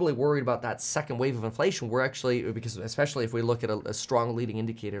terribly worried about that second wave of inflation. We're actually, because especially if we look at a strong leading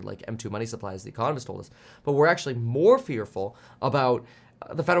indicator like M2 money supply, as the economist told us, but we're actually more fearful about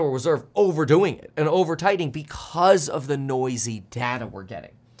the Federal Reserve overdoing it and over-tightening because of the noisy data we're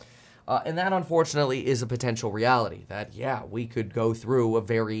getting. And that, unfortunately, is a potential reality that, we could go through a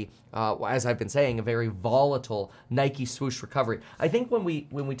very, as I've been saying, a very volatile Nike swoosh recovery. I think when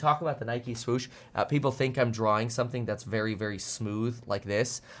we talk about the Nike swoosh, people think I'm drawing something that's very, very smooth like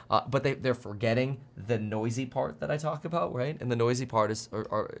this, but they're forgetting the noisy part that I talk about, right? And the noisy part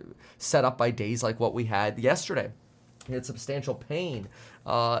are set up by days like what we had yesterday. We had substantial pain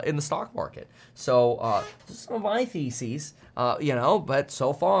in the stock market. So some of my theses, but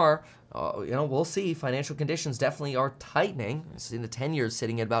so far, we'll see. Financial conditions definitely are tightening. In the 10 years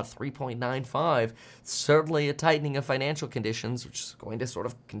sitting at about 3.95. Certainly a tightening of financial conditions, which is going to sort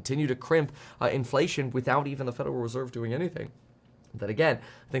of continue to crimp inflation without even the Federal Reserve doing anything. That again,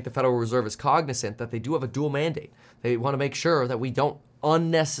 I think the Federal Reserve is cognizant that they do have a dual mandate. They want to make sure that we don't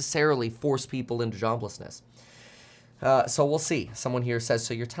unnecessarily force people into joblessness. So we'll see. Someone here says,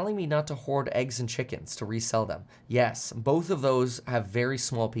 so you're telling me not to hoard eggs and chickens to resell them? Yes, both of those have very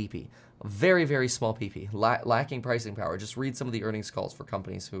small PP. Very, very small PP, lacking pricing power. Just read some of the earnings calls for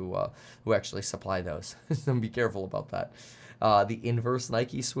companies who actually supply those. So be careful about that. The inverse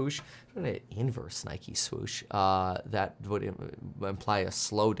Nike swoosh. Inverse Nike swoosh. That would imply a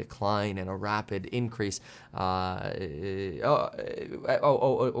slow decline and a rapid increase. Or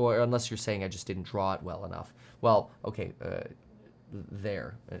unless you're saying I just didn't draw it well enough. Well, okay.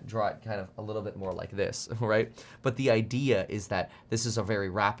 Draw it kind of a little bit more like this, right? But the idea is that this is a very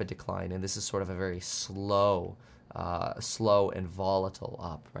rapid decline, and this is sort of a very slow and volatile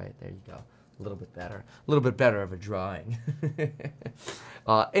up, right? There you go. A little bit better of a drawing.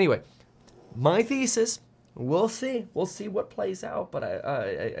 Anyway, my thesis, we'll see what plays out, but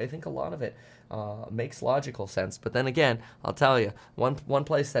I think a lot of it makes logical sense. But then again, I'll tell you, one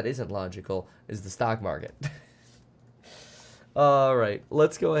place that isn't logical is the stock market. All right,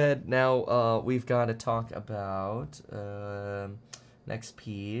 let's go ahead now. We've got to talk about next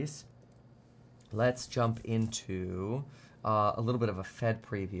piece. Let's jump into a little bit of a Fed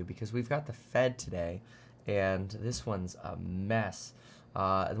preview, because we've got the Fed today, and this one's a mess.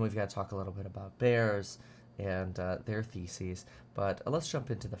 And we've got to talk a little bit about bears and their theses. But let's jump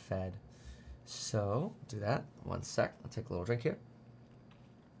into the Fed. So, do that. One sec. I'll take a little drink here.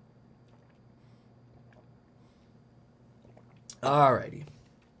 Alrighty.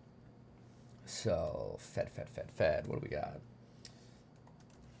 So, Fed. What do we got?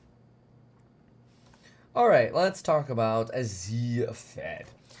 All right, let's talk about the Fed.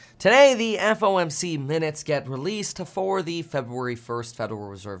 Today, the FOMC minutes get released for the February 1st Federal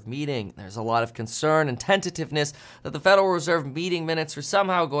Reserve meeting. There's a lot of concern and tentativeness that the Federal Reserve meeting minutes are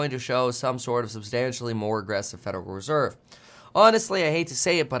somehow going to show some sort of substantially more aggressive Federal Reserve. Honestly, I hate to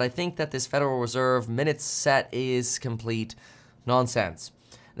say it, but I think that this Federal Reserve minutes set is complete nonsense.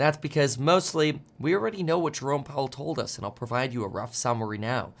 That's because mostly we already know what Jerome Powell told us, and I'll provide you a rough summary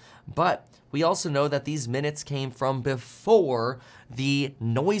now. But we also know that these minutes came from before the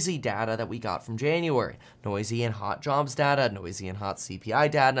noisy data that we got from January. Noisy and hot jobs data, noisy and hot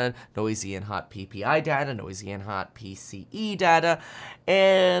CPI data, noisy and hot PPI data, noisy and hot PCE data,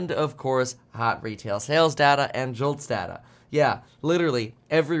 and of course, hot retail sales data and JOLTS data. Yeah, literally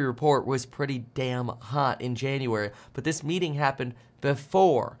every report was pretty damn hot in January, but this meeting happened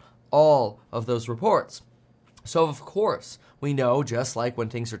before all of those reports. So of course, we know just like when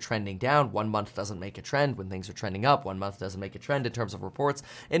things are trending down, 1 month doesn't make a trend. When things are trending up, 1 month doesn't make a trend in terms of reports.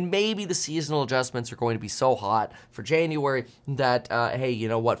 And maybe the seasonal adjustments are going to be so hot for January that, hey, you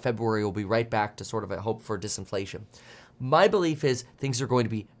know what, February will be right back to sort of a hope for disinflation. My belief is things are going to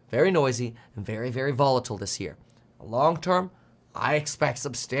be very noisy and very, very volatile this year. Long term, I expect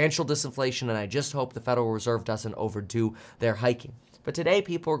substantial disinflation, and I just hope the Federal Reserve doesn't overdo their hiking. But today,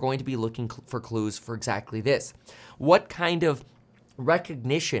 people are going to be looking for clues for exactly this. What kind of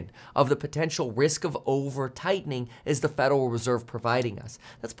recognition of the potential risk of over-tightening is the Federal Reserve providing us?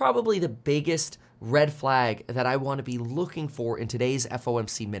 That's probably the biggest red flag that I want to be looking for in today's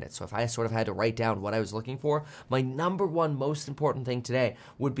FOMC minutes. So if I sort of had to write down what I was looking for, my number one most important thing today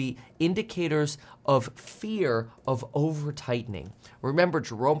would be indicators of fear of over-tightening. Remember,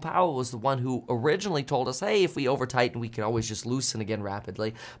 Jerome Powell was the one who originally told us, hey, if we over-tighten, we can always just loosen again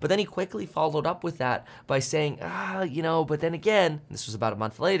rapidly. But then he quickly followed up with that by saying, but then again, this was about a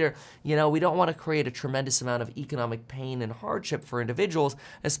month later, we don't want to create a tremendous amount of economic pain and hardship for individuals,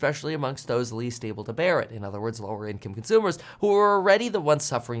 especially amongst those least able to bear it. In other words, lower income consumers who are already the ones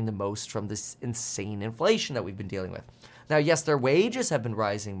suffering the most from this insane inflation that we've been dealing with. Now, yes, their wages have been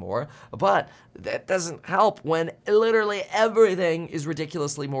rising more, but that doesn't help when literally everything is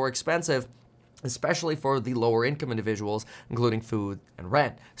ridiculously more expensive, especially for the lower income individuals, including food and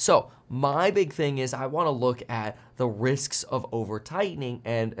rent. So my big thing is I want to look at the risks of over-tightening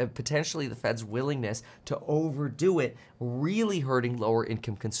and potentially the Fed's willingness to overdo it, really hurting lower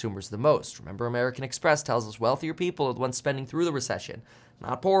income consumers the most. Remember, American Express tells us wealthier people are the ones spending through the recession,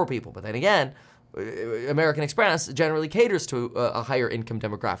 not poorer people. But then again, American Express generally caters to a higher income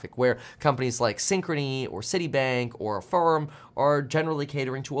demographic, where companies like Synchrony or Citibank or Affirm are generally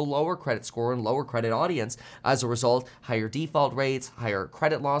catering to a lower credit score and lower credit audience. As a result, higher default rates, higher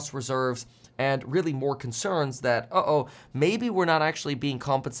credit loss reserves, and really more concerns that, maybe we're not actually being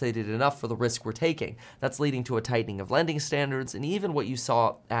compensated enough for the risk we're taking. That's leading to a tightening of lending standards, and even what you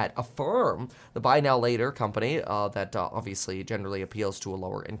saw at Affirm, the buy now later company that obviously generally appeals to a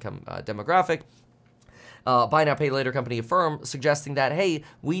lower income demographic. Buy now, pay later company Affirm suggesting that, hey,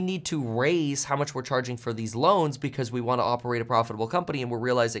 we need to raise how much we're charging for these loans because we want to operate a profitable company, and we're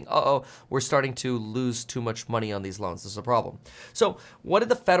realizing, we're starting to lose too much money on these loans. This is a problem. So what did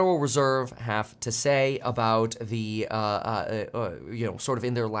the Federal Reserve have to say about the, sort of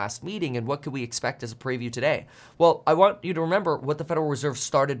in their last meeting, and what could we expect as a preview today? Well, I want you to remember what the Federal Reserve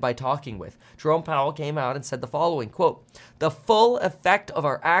started by talking with. Jerome Powell came out and said the following, quote, "The full effect of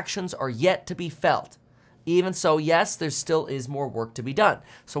our actions are yet to be felt. Even so, yes, there still is more work to be done."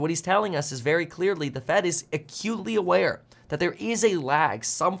 So what he's telling us is very clearly the Fed is acutely aware that there is a lag,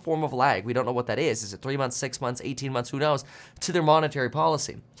 some form of lag. We don't know what that is. Is it 3 months, 6 months, 18 months? Who knows? To their monetary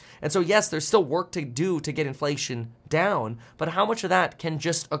policy. And so, yes, there's still work to do to get inflation down, but how much of that can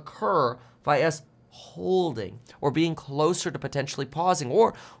just occur by us holding or being closer to potentially pausing?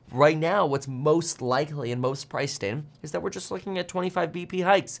 Or right now, what's most likely and most priced in is that we're just looking at 25 BP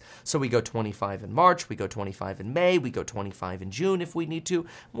hikes. So we go 25 in March, we go 25 in May, we go 25 in June if we need to,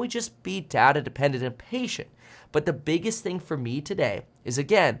 and we just be data dependent and patient. But the biggest thing for me today is,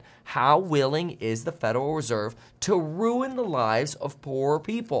 again, how willing is the Federal Reserve to ruin the lives of poorer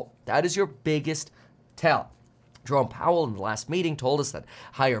people? That is your biggest tell. Jerome Powell in the last meeting told us that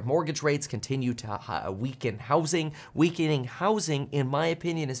higher mortgage rates continue to weaken housing. Weakening housing, in my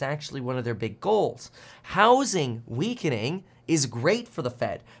opinion, is actually one of their big goals. Housing weakening is great for the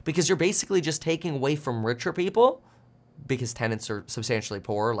Fed because you're basically just taking away from richer people, because tenants are substantially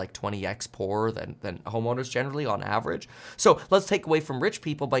poorer, like 20x poorer than homeowners generally on average. So let's take away from rich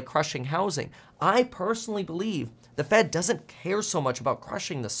people by crushing housing. I personally believe the Fed doesn't care so much about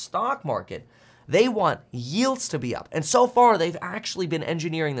crushing the stock market. They want yields to be up. And so far, they've actually been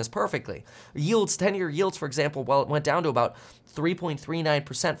engineering this perfectly. Yields, 10-year yields, for example, it went down to about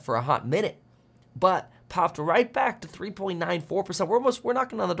 3.39% for a hot minute. But popped right back to 3.94%. We're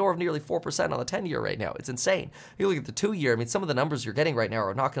knocking on the door of nearly 4% on the 10-year right now. It's insane. You look at the 2-year, I mean, some of the numbers you're getting right now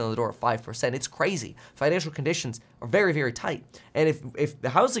are knocking on the door of 5%. It's crazy. Financial conditions are very, very tight. And if the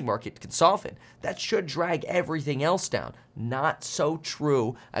housing market can soften, that should drag everything else down. Not so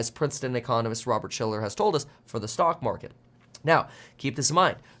true, as Princeton economist Robert Shiller has told us, for the stock market. Now, keep this in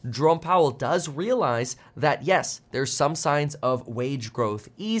mind. Jerome Powell does realize that, yes, there's some signs of wage growth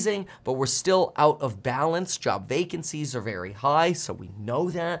easing, but we're still out of balance. Job vacancies are very high, so we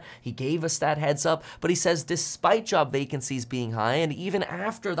know that. He gave us that heads up. But he says despite job vacancies being high, and even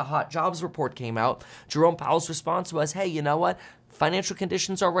after the hot jobs report came out, Jerome Powell's response was, hey, you know what? Financial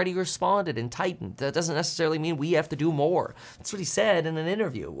conditions already responded and tightened. That doesn't necessarily mean we have to do more. That's what he said in an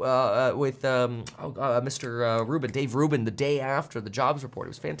interview with Mr. Rubin, Dave Rubin, the day after the jobs report. It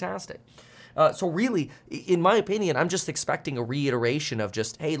was fantastic. So really, in my opinion, I'm just expecting a reiteration of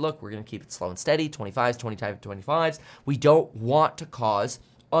just, hey, look, we're going to keep it slow and steady, 25s, 25s. We don't want to cause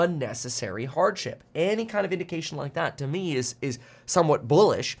unnecessary hardship. Any kind of indication like that, to me, is somewhat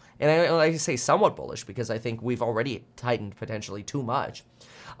bullish. And I say somewhat bullish because I think we've already tightened potentially too much.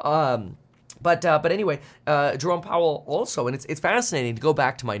 But anyway, Jerome Powell also, and it's fascinating to go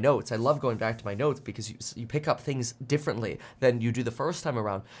back to my notes. I love going back to my notes because you pick up things differently than you do the first time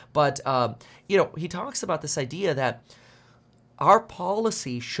around. But, he talks about this idea that our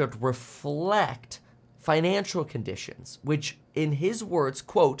policy should reflect financial conditions, which, in his words,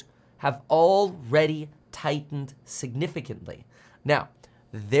 quote, have already tightened significantly. Now,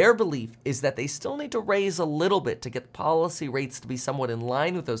 their belief is that they still need to raise a little bit to get policy rates to be somewhat in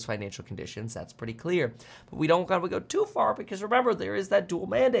line with those financial conditions. That's pretty clear. But we don't want to go too far because, remember, there is that dual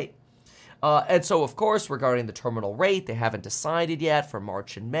mandate. And so, of course, regarding the terminal rate, they haven't decided yet for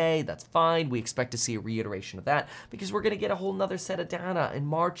March and May. That's fine. We expect to see a reiteration of that because we're going to get a whole nother set of data in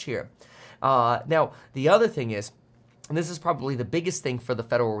March here. Now, the other thing is, and this is probably the biggest thing for the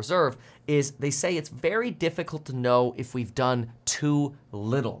Federal Reserve, is they say it's very difficult to know if we've done too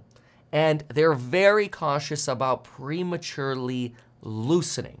little. And they're very cautious about prematurely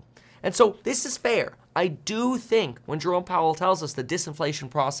loosening. And so this is fair. I do think when Jerome Powell tells us the disinflation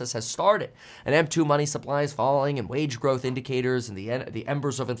process has started and M2 money supply is falling and wage growth indicators and the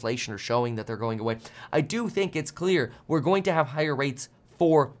embers of inflation are showing that they're going away, I do think it's clear we're going to have higher rates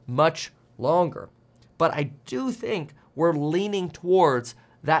for much longer. But I do think we're leaning towards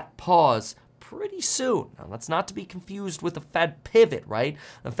that pause pretty soon. Now, that's not to be confused with the Fed pivot, right?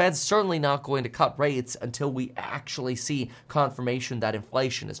 The Fed's certainly not going to cut rates until we actually see confirmation that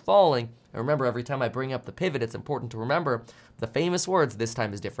inflation is falling. And remember, every time I bring up the pivot, it's important to remember the famous words. This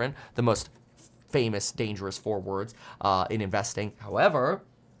time is different. The most famous, dangerous 4 words in investing. However,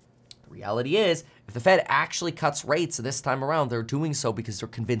 the reality is, if the Fed actually cuts rates this time around, they're doing so because they're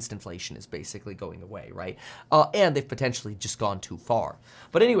convinced inflation is basically going away, right? And they've potentially just gone too far.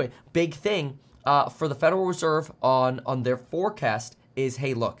 But anyway, big thing for the Federal Reserve on their forecast is,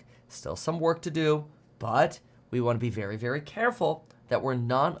 hey, look, still some work to do, but we want to be very, very careful that we're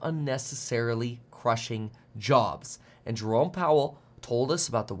not unnecessarily crushing jobs. And Jerome Powell told us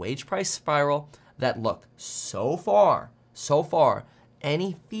about the wage price spiral that, look, so far,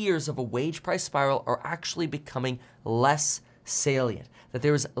 any fears of a wage price spiral are actually becoming less salient, that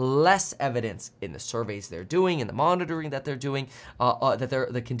there is less evidence in the surveys they're doing, in the monitoring that they're doing, that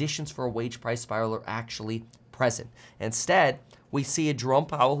the conditions for a wage price spiral are actually present. Instead, we see a Jerome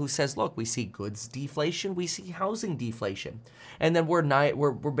Powell who says, look, we see goods deflation, we see housing deflation. And then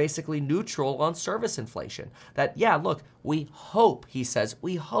we're basically neutral on service inflation. That, yeah, look, we hope, he says,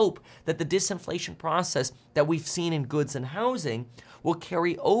 we hope that the disinflation process that we've seen in goods and housing will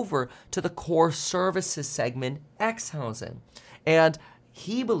carry over to the core services segment, X housing. And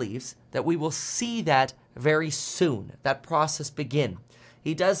he believes that we will see that very soon, that process begin.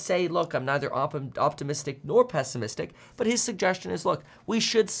 He does say, look, I'm neither optimistic nor pessimistic, but his suggestion is, look, we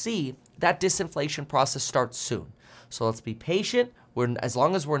should see that disinflation process start soon. So let's be patient. As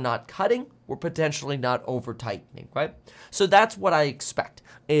long as we're not cutting, we're potentially not over-tightening, right? So that's what I expect,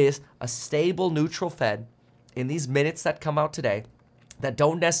 is a stable, neutral Fed in these minutes that come out today that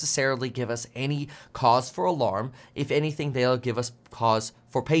don't necessarily give us any cause for alarm. If anything, they'll give us cause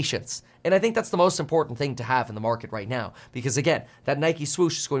for patience. And I think that's the most important thing to have in the market right now. Because again, that Nike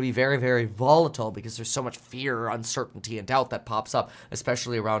swoosh is going to be very, very volatile because there's so much fear, uncertainty, and doubt that pops up,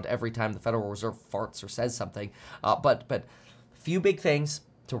 especially around every time the Federal Reserve farts or says something. But a few big things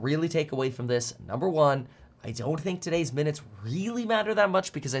to really take away from this. Number one, I don't think today's minutes really matter that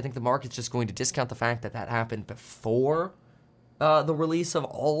much because I think the market's just going to discount the fact that that happened before the release of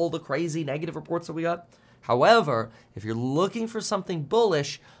all the crazy negative reports that we got. However, if you're looking for something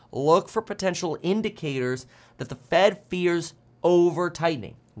bullish, look for potential indicators that the Fed fears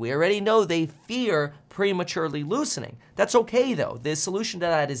over-tightening. We already know they fear prematurely loosening. That's okay, though. The solution to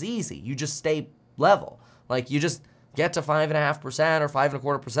that is easy. You just stay level. Like, you just get to 5.5% or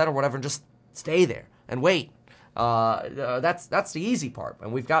 5.25% or whatever and just stay there and wait. That's the easy part,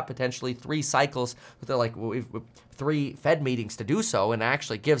 and we've got potentially 3 cycles we've 3 Fed meetings to do so, and it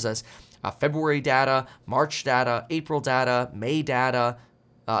actually gives us February data, March data, April data, May data.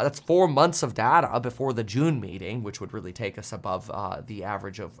 That's 4 months of data before the June meeting, which would really take us above the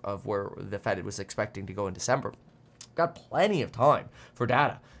average of where the Fed was expecting to go in December. Got plenty of time for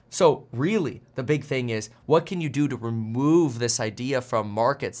data. So really, the big thing is, what can you do to remove this idea from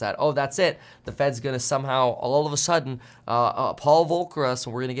markets that, oh, that's it, the Fed's going to somehow, all of a sudden, Paul Volcker us,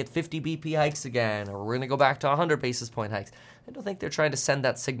 and we're going to get 50 BP hikes again, or we're going to go back to 100 basis point hikes. I don't think they're trying to send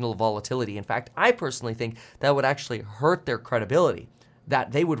that signal of volatility. In fact, I personally think that would actually hurt their credibility,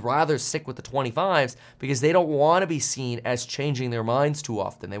 that they would rather stick with the 25s because they don't want to be seen as changing their minds too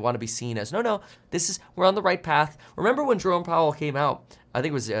often. They want to be seen as, no, we're on the right path. Remember when Jerome Powell came out, I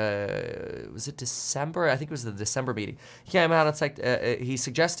think it was it December? I think it was the December meeting. He came out and it's like, he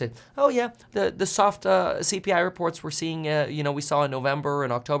suggested, oh yeah, the soft CPI reports we're seeing, we saw in November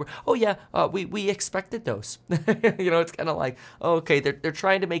and October. Oh yeah, we expected those. It's kind of like, oh, okay, they're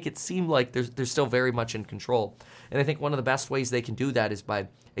trying to make it seem like they're still very much in control. And I think one of the best ways they can do that is by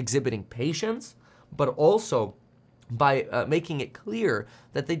exhibiting patience, but also by making it clear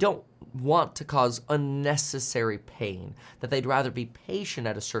that they don't want to cause unnecessary pain, that they'd rather be patient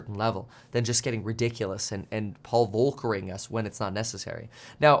at a certain level than just getting ridiculous and Paul Volckering us when it's not necessary.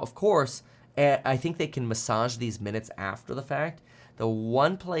 Now, of course, I think they can massage these minutes after the fact. The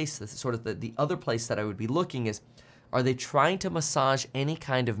one place, that's sort of the other place that I would be looking is, are they trying to massage any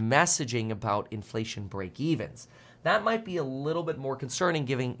kind of messaging about inflation break-evens? That might be a little bit more concerning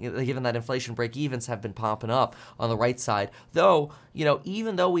given that inflation break-evens have been popping up on the right side. Though,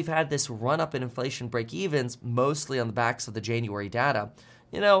 even though we've had this run-up in inflation break-evens, mostly on the backs of the January data,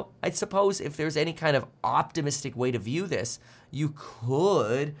 I suppose if there's any kind of optimistic way to view this, you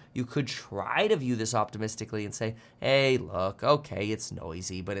could try to view this optimistically and say, hey, look, okay, it's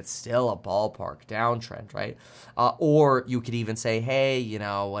noisy, but it's still a ballpark downtrend, right? Or you could even say, hey,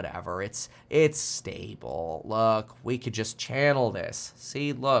 whatever, it's stable. Look, we could just channel this.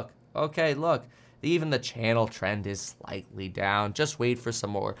 See, look, okay, look. Even the channel trend is slightly down. Just wait for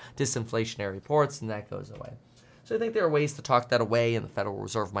some more disinflationary reports, and that goes away. So I think there are ways to talk that away, and the Federal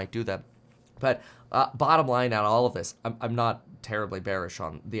Reserve might do that. But bottom line out of all of this, I'm not terribly bearish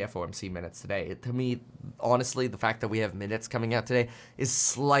on the FOMC minutes today. To me, honestly, the fact that we have minutes coming out today is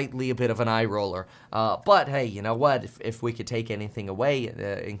slightly a bit of an eye roller. But hey, you know what? If we could take anything away,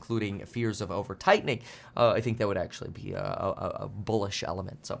 including fears of over-tightening, I think that would actually be a bullish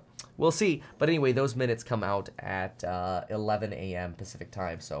element. So we'll see. But anyway, those minutes come out at 11 a.m. Pacific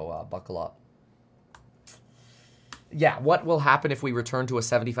time, so buckle up. Yeah, what will happen if we return to a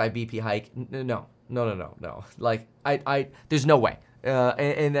 75 BP hike? No. Like, there's no way.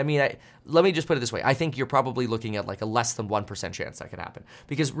 And I mean, let me just put it this way. I think you're probably looking at like a less than 1% chance that could happen.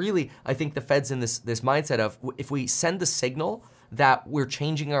 Because really, I think the Fed's in this mindset of, if we send the signal that we're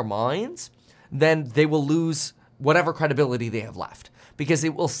changing our minds, then they will lose whatever credibility they have left. Because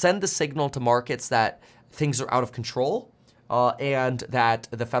it will send the signal to markets that things are out of control and that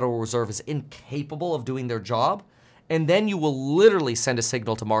the Federal Reserve is incapable of doing their job. And then you will literally send a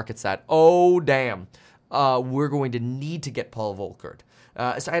signal to markets that, oh, damn, we're going to need to get Paul Volckered.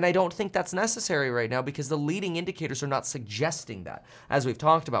 And I don't think that's necessary right now because the leading indicators are not suggesting that. As we've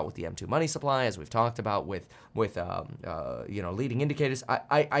talked about with the M2 money supply, as we've talked about with leading indicators,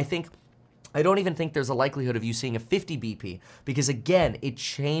 I don't even think there's a likelihood of you seeing a 50 BP because, again, it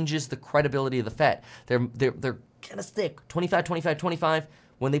changes the credibility of the Fed. They're kind of stick, 25, 25, 25.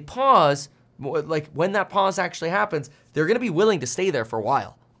 When they pause, like when that pause actually happens, they're going to be willing to stay there for a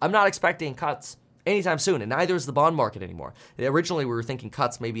while. I'm not expecting cuts anytime soon, and neither is the bond market anymore. Originally, we were thinking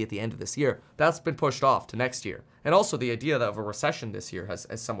cuts maybe at the end of this year. That's been pushed off to next year. And also the idea of a recession this year has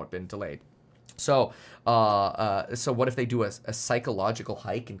somewhat been delayed. So what if they do a psychological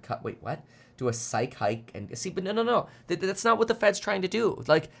hike and cut? Wait, what? Do a psych hike and see? But no. That's not what the Fed's trying to do.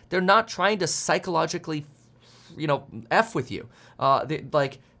 Like, they're not trying to psychologically, F with you.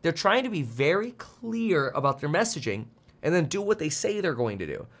 They're trying to be very clear about their messaging and then do what they say they're going to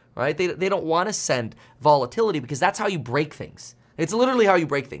do, right? They don't want to send volatility because that's how you break things. It's literally how you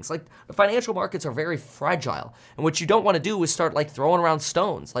break things. Like, the financial markets are very fragile. And what you don't want to do is start, like, throwing around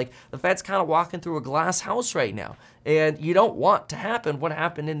stones. Like, the Fed's kind of walking through a glass house right now. And you don't want to happen what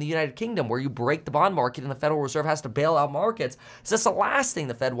happened in the United Kingdom, where you break the bond market and the Federal Reserve has to bail out markets. So that's the last thing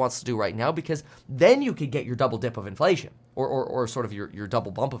the Fed wants to do right now, because then you could get your double dip of inflation, or sort of your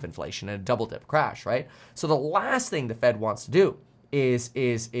double bump of inflation and a double dip crash, right? So the last thing the Fed wants to do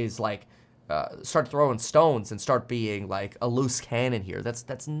is like, start throwing stones and start being like a loose cannon here.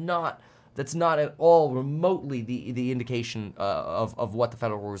 That's not at all remotely the indication of what the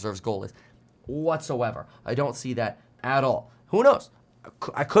Federal Reserve's goal is whatsoever. I don't see that at all. Who knows?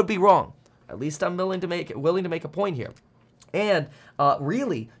 I could be wrong. At least I'm willing to make a point here. And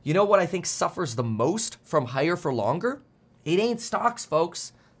really, you know what I think suffers the most from higher for longer? It ain't stocks,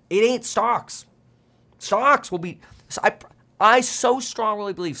 folks. It ain't stocks. Stocks will be. I so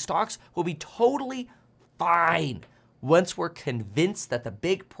strongly believe stocks will be totally fine once we're convinced that the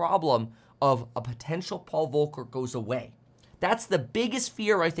big problem of a potential Paul Volcker goes away. That's the biggest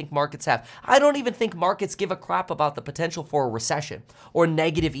fear I think markets have. I don't even think markets give a crap about the potential for a recession or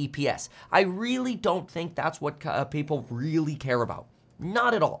negative EPS. I really don't think that's what people really care about.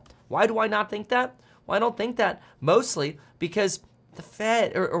 Not at all. Why do I not think that? Well, I don't think that mostly because the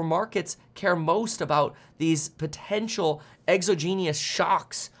Fed or markets care most about these potential exogenous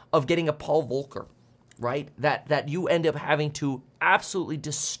shocks of getting a Paul Volcker, right? That you end up having to absolutely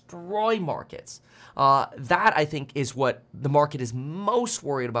destroy markets. That, I think, is what the market is most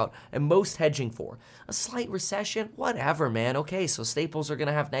worried about and most hedging for. A slight recession, whatever, man. Okay, so staples are going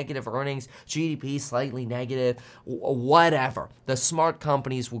to have negative earnings, GDP slightly negative, whatever. The smart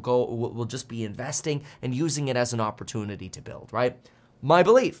companies will just be investing and using it as an opportunity to build, right? My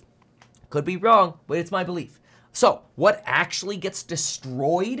belief. Could be wrong, but it's my belief. So, what actually gets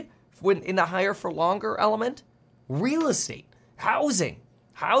destroyed in the higher for longer element? Real estate, housing.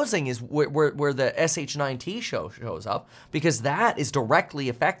 Housing is where the SH9T shows up, because that is directly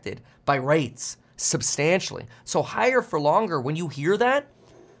affected by rates substantially. So higher for longer, when you hear that,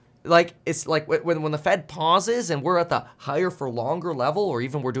 like it's like when the Fed pauses and we're at the higher for longer level, or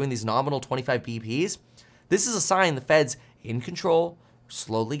even we're doing these nominal 25 BPs, this is a sign the Fed's in control,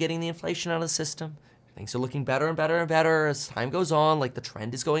 slowly getting the inflation out of the system. Things are looking better and better and better as time goes on, like the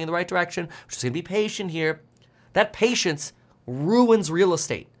trend is going in the right direction. We're just going to be patient here. That patience ruins real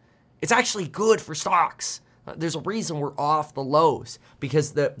estate. It's actually good for stocks. There's a reason we're off the lows,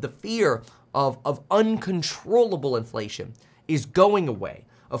 because the fear of uncontrollable inflation is going away.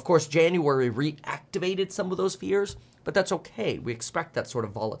 Of course, January reactivated some of those fears, but that's okay. We expect that sort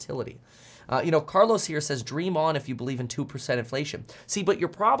of volatility. Carlos here says, dream on if you believe in 2% inflation. See, but your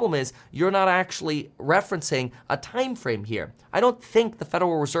problem is you're not actually referencing a time frame here. I don't think the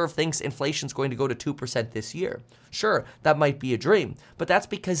Federal Reserve thinks inflation's going to go to 2% this year. Sure, that might be a dream, but that's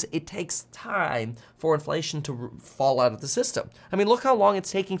because it takes time for inflation to fall out of the system. I mean, look how long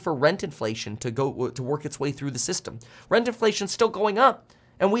it's taking for rent inflation to work its way through the system. Rent inflation's still going up,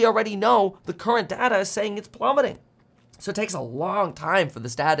 and we already know the current data is saying it's plummeting. So it takes a long time for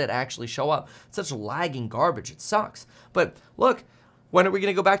this data to actually show up. It's such lagging garbage. It sucks. But look, when are we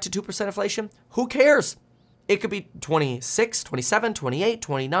going to go back to 2% inflation? Who cares? It could be 26, 27, 28,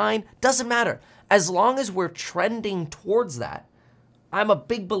 29. Doesn't matter. As long as we're trending towards that, I'm a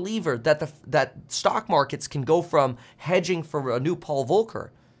big believer that stock markets can go from hedging for a new Paul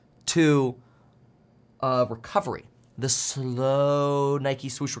Volcker to recovery. The slow Nike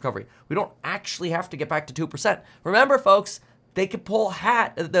swoosh recovery. We don't actually have to get back to 2%. Remember, folks, they could pull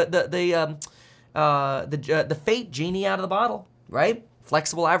the fate genie out of the bottle, right?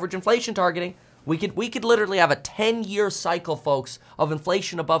 Flexible average inflation targeting. We could literally have a 10-year cycle, folks, of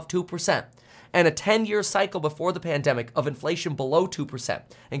inflation above 2%, and a 10-year cycle before the pandemic of inflation below 2%.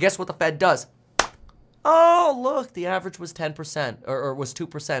 And guess what the Fed does? Oh, look, the average was 10% or was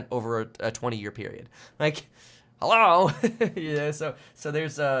 2% over a 20-year period. Like, hello. So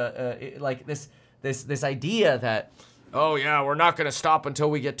there's like this idea that, oh yeah, we're not going to stop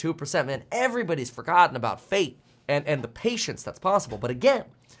until we get 2%. Man, everybody's forgotten about fate and the patience that's possible. But again,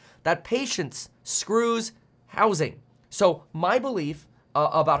 that patience screws housing. So my belief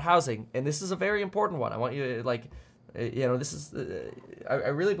about housing, and this is a very important one. I want you to this is I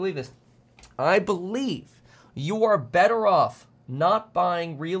really believe this. I believe you are better off not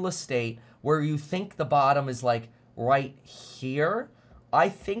buying real estate where you think the bottom is like right here. I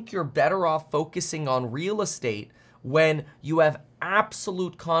think you're better off focusing on real estate when you have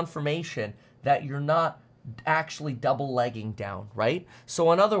absolute confirmation that you're not actually double legging down, right?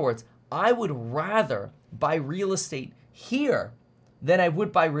 So in other words, I would rather buy real estate here than I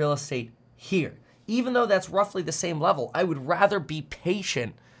would buy real estate here. even though that's roughly the same level, I would rather be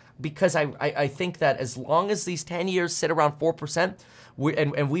patient because I think that as long as these 10 years sit around 4%,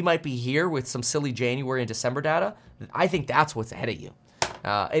 and we might be here with some silly January and December data, I think that's what's ahead of you.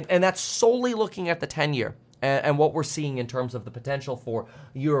 And that's solely looking at the 10-year and what we're seeing in terms of the potential for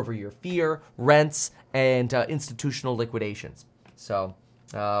year-over-year fear, rents, and institutional liquidations. So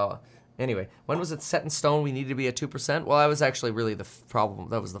anyway, when was it set in stone we needed to be at 2%? Well, that was actually really the problem.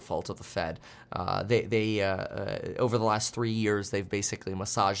 That was the fault of the Fed. They over the last 3 years, they've basically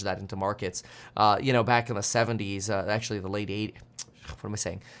massaged that into markets. Back in the 70s, actually the late 80s. What am I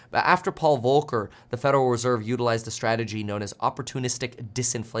saying? After Paul Volcker, the Federal Reserve utilized a strategy known as opportunistic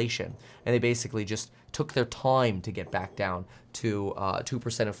disinflation. And they basically just took their time to get back down to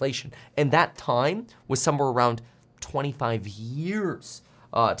 2% inflation. And that time was somewhere around 25 years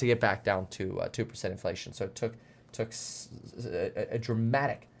to get back down to 2% inflation. So it took a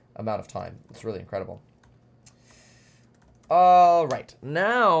dramatic amount of time. It's really incredible. All right,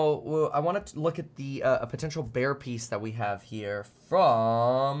 now I want to look at the a potential bear piece that we have here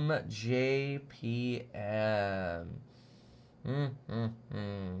from JPM. The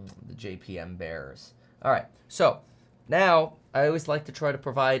JPM bears. All right, so now I always like to try to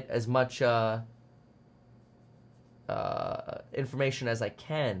provide as much information as I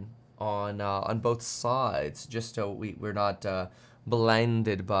can on both sides, just so we're not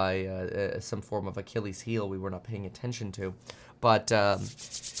blinded by some form of Achilles heel we were not paying attention to. But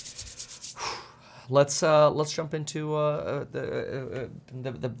let's jump into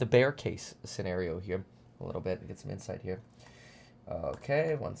the bear case scenario here a little bit and get some insight here.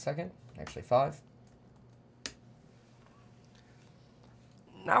 Okay, 1 second. Actually, 5.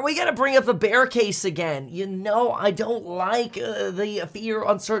 Now we gotta bring up the bear case again. I don't like the fear,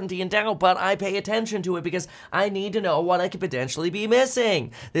 uncertainty, and doubt, but I pay attention to it because I need to know what I could potentially be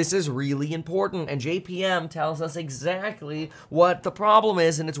missing. This is really important, and JPM tells us exactly what the problem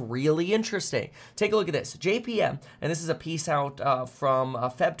is, and it's really interesting. Take a look at this. JPM, and this is a piece out from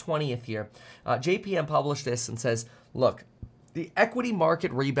Feb 20th here. JPM published this and says, look, the equity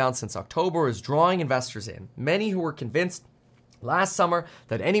market rebound since October is drawing investors in. Many who were convinced last summer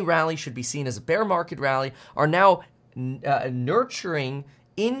that any rally should be seen as a bear market rally are now nurturing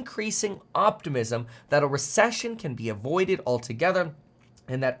increasing optimism that a recession can be avoided altogether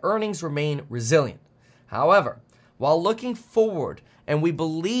and that earnings remain resilient. However, while looking forward and we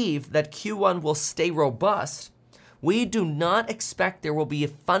believe that Q1 will stay robust, we do not expect there will be a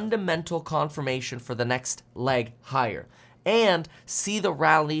fundamental confirmation for the next leg higher and see the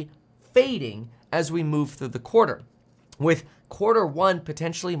rally fading as we move through the quarter, with Q1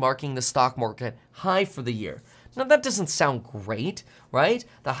 potentially marking the stock market high for the year. Now, that doesn't sound great, right?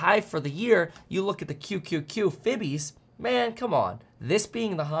 The high for the year, you look at the QQQ Fibbies, man, come on. This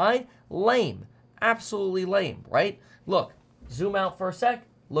being the high, lame. Absolutely lame, right? Look, zoom out for a sec.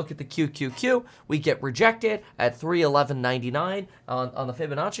 Look at the QQQ. We get rejected at 311.99 on the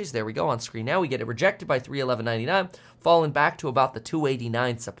Fibonacci's. There we go on screen now. We get it rejected by 311.99, falling back to about the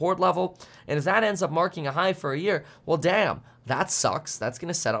 289 support level. And if that ends up marking a high for a year, well, damn, that sucks. That's going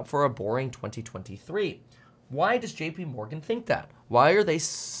to set up for a boring 2023. Why does JP Morgan think that? Why are they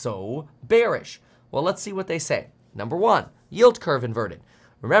so bearish? Well, let's see what they say. Number 1, yield curve inverted.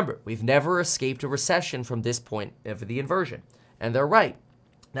 Remember, we've never escaped a recession from this point of the inversion. And they're right.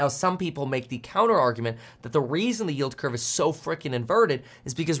 Now, some people make the counter argument that the reason the yield curve is so freaking inverted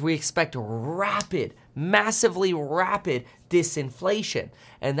is because we expect rapid, massively rapid disinflation.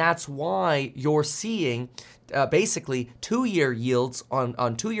 And that's why you're seeing basically 2-year yields on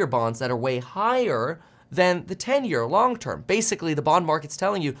 2-year bonds that are way higher than the 10-year long-term. Basically, the bond market's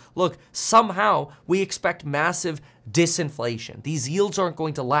telling you, look, somehow we expect massive disinflation. These yields aren't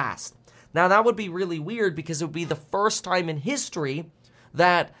going to last. Now, that would be really weird because it would be the first time in history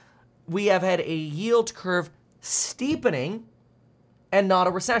that we have had a yield curve steepening and not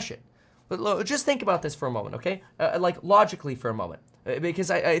a recession. But just think about this for a moment, okay? Like logically for a moment, because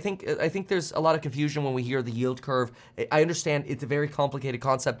I think there's a lot of confusion when we hear the yield curve. I understand it's a very complicated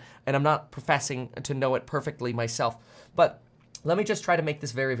concept, and I'm not professing to know it perfectly myself. But let me just try to make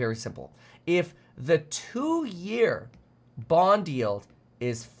this very, very simple. If the 2-year bond yield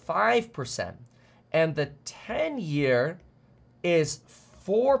is 5% and the 10-year is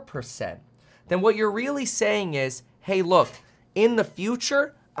 4%, then what you're really saying is, hey, look, in the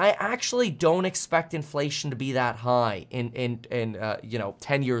future, I actually don't expect inflation to be that high in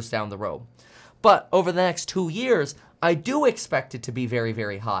 10 years down the road. But over the next 2 years, I do expect it to be very,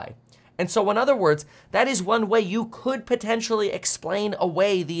 very high. And so in other words, that is one way you could potentially explain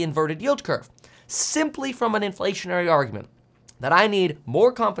away the inverted yield curve, simply from an inflationary argument. that I need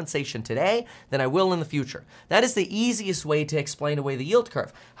more compensation today than I will in the future. That is the easiest way to explain away the yield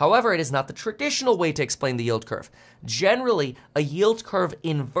curve. However, it is not the traditional way to explain the yield curve. Generally, a yield curve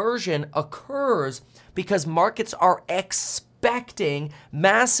inversion occurs because markets are expecting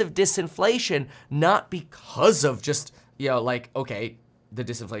massive disinflation, not because of just, okay, the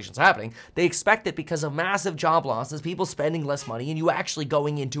disinflation's happening. They expect it because of massive job losses, people spending less money, and you actually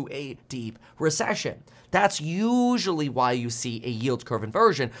going into a deep recession. That's usually why you see a yield curve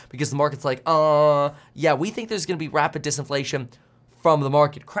inversion, because the market's like, we think there's going to be rapid disinflation from the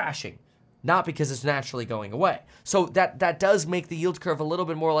market crashing, not because it's naturally going away. So that does make the yield curve a little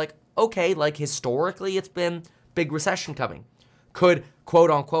bit more like, okay, like historically it's been big recession coming. Could,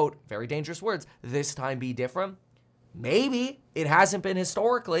 quote unquote, very dangerous words, this time be different? Maybe. It hasn't been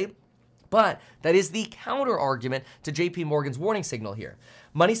historically, but that is the counter argument to JP Morgan's warning signal here.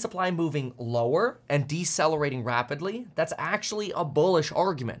 Money supply moving lower and decelerating rapidly, that's actually a bullish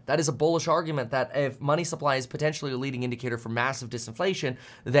argument. That is a bullish argument that if money supply is potentially a leading indicator for massive disinflation,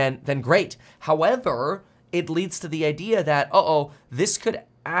 then great. However, it leads to the idea that, this could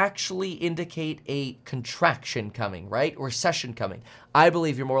actually indicate a contraction coming, right? Or recession coming. I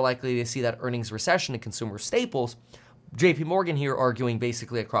believe you're more likely to see that earnings recession in consumer staples. JP Morgan here arguing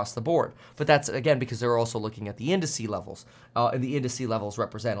basically across the board. But that's, again, because they're also looking at the indice levels. And the indice levels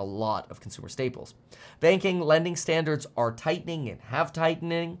represent a lot of consumer staples. Banking lending standards are tightening and have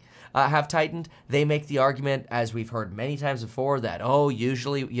tightened. They make the argument, as we've heard many times before, that,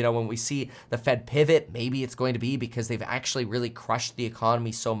 usually, when we see the Fed pivot, maybe it's going to be because they've actually really crushed the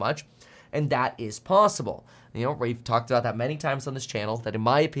economy so much. And that is possible. We've talked about that many times on this channel, that in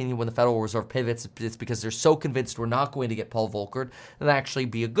my opinion, when the Federal Reserve pivots, it's because they're so convinced we're not going to get Paul Volcker, and that actually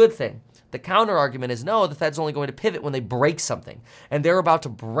be a good thing. The counter argument is, no, the Fed's only going to pivot when they break something. And they're about to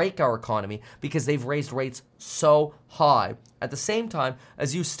break our economy because they've raised rates so high at the same time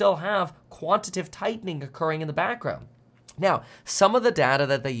as you still have quantitative tightening occurring in the background. Now, some of the data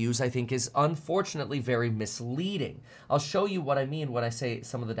that they use, I think, is unfortunately very misleading. I'll show you what I mean when I say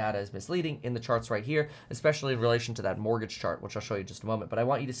some of the data is misleading in the charts right here, especially in relation to that mortgage chart, which I'll show you in just a moment. But I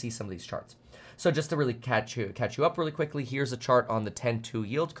want you to see some of these charts. So just to really catch you up really quickly, here's a chart on the 10-2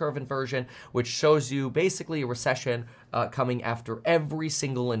 yield curve inversion, which shows you basically a recession coming after every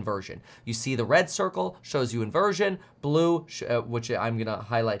single inversion. You see the red circle shows you inversion, blue, which I'm going to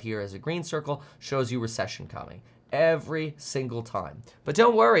highlight here as a green circle, shows you recession coming. Every single time. But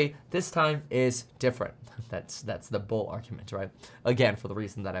don't worry, this time is different. That's the bull argument, right? Again, for the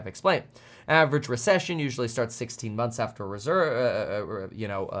reason that I've explained. Average recession usually starts 16 months after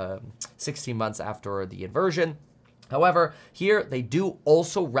 16 months after the inversion. However, here they do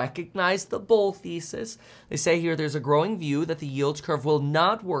also recognize the bull thesis. They say here there's a growing view that the yield curve will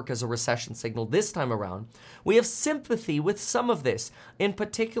not work as a recession signal this time around. We have sympathy with some of this, in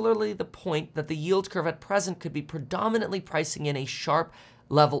particularly the point that the yield curve at present could be predominantly pricing in a sharp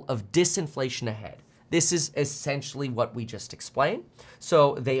level of disinflation ahead. This is essentially what we just explained.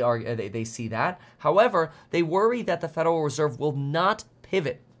 So they see that. However, they worry that the Federal Reserve will not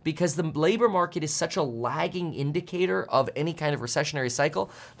pivot because the labor market is such a lagging indicator of any kind of recessionary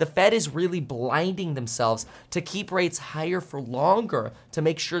cycle. The Fed is really blinding themselves to keep rates higher for longer to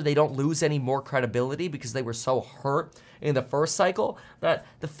make sure they don't lose any more credibility because they were so hurt in the first cycle, that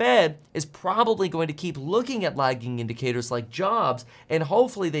the Fed is probably going to keep looking at lagging indicators like jobs, and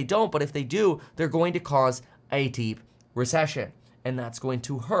hopefully they don't, but if they do, they're going to cause a deep recession, and that's going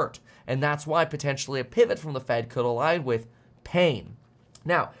to hurt. And that's why potentially a pivot from the Fed could align with pain.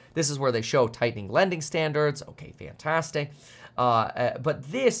 Now, this is where they show tightening lending standards. Okay, fantastic. But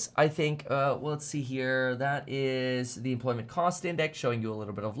this, I think, let's see here. That is the employment cost index showing you a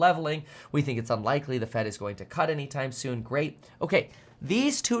little bit of leveling. We think it's unlikely the Fed is going to cut anytime soon. Great. Okay,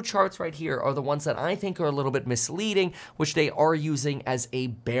 these two charts right here are the ones that I think are a little bit misleading, which they are using as a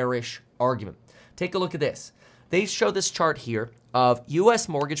bearish argument. Take a look at this. They show this chart here of U.S.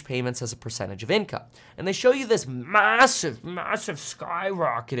 mortgage payments as a percentage of income. And they show you this massive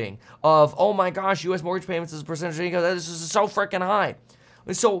skyrocketing of, oh my gosh, U.S. mortgage payments as a percentage of income. This is so freaking high.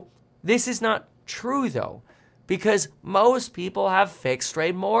 And so this is not true, though, because most people have fixed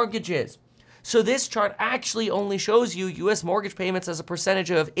rate mortgages. So this chart actually only shows you U.S. mortgage payments as a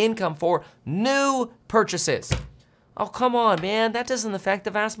percentage of income for new purchases. Oh, come on, man. That doesn't affect the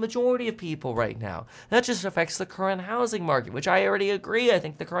vast majority of people right now. That just affects the current housing market, which I already agree. I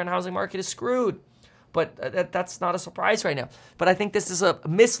think the current housing market is screwed. But that's not a surprise right now. But I think this is a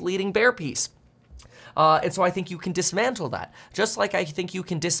misleading bear piece. And so I think you can dismantle that. Just like I think you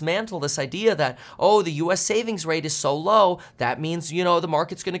can dismantle this idea that, oh, the U.S. savings rate is so low, that means, the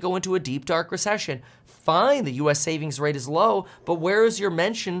market's going to go into a deep, dark recession. Fine, the U.S. savings rate is low, but where is your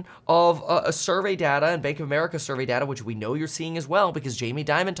mention of a survey data and Bank of America survey data, which we know you're seeing as well because Jamie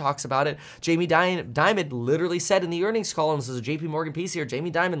Dimon talks about it. Jamie Dimon literally said in the earnings call, and this is a JP Morgan piece here,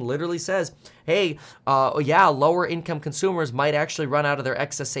 Jamie Dimon literally says, hey, lower income consumers might actually run out of their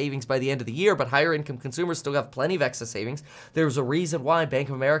excess savings by the end of the year, but higher income consumers still have plenty of excess savings. There's a reason why Bank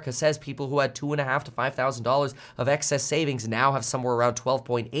of America says people who had $2,500 to $5,000 of excess savings now have somewhere around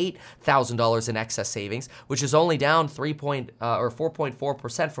 $12.8 thousand in excess savings, which is only down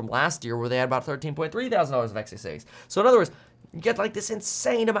 4.4% from last year, where they had about $13.3 thousand of excess savings. So in other words, you get like this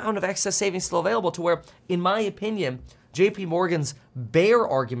insane amount of excess savings still available to where, in my opinion, JP Morgan's bear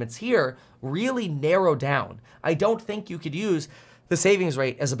arguments here really narrow down. I don't think you could use the savings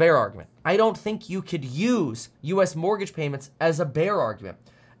rate as a bear argument. I don't think you could use U.S. mortgage payments as a bear argument.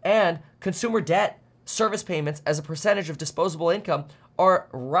 And consumer debt service payments as a percentage of disposable income are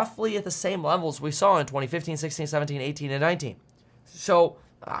roughly at the same levels we saw in 2015, 16, 17, 18, and 19. So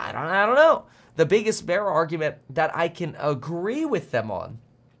I don't know. The biggest bear argument that I can agree with them on,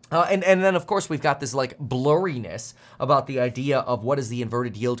 and then of course we've got this like blurriness about the idea of what does the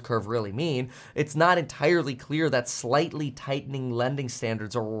inverted yield curve really mean. It's not entirely clear that slightly tightening lending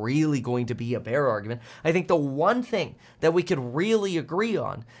standards are really going to be a bear argument. I think the one thing that we could really agree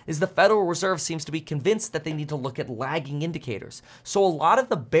on is the Federal Reserve seems to be convinced that they need to look at lagging indicators. So a lot of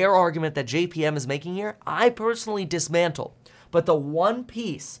the bear argument that JPM is making here, I personally dismantle. But the one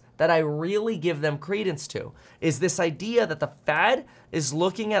piece that I really give them credence to is this idea that the Fed is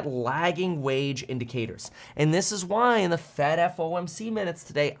looking at lagging wage indicators. And this is why in the Fed FOMC minutes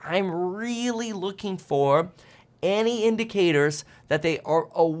today, I'm really looking for any indicators that they are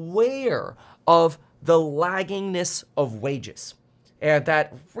aware of the laggingness of wages. And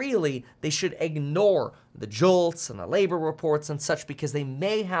that really they should ignore the JOLTS and the labor reports and such because they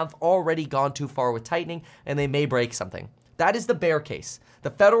may have already gone too far with tightening and they may break something. That is the bear case. The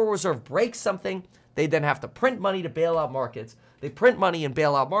Federal Reserve breaks something, they then have to print money to bail out markets. They print money and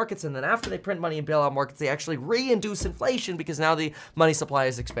bail out markets, and then after they print money and bail out markets, they actually re-induce inflation because now the money supply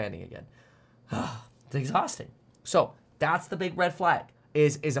is expanding again. It's exhausting. So that's the big red flag,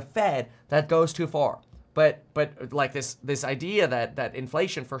 is a Fed that goes too far. But like this idea that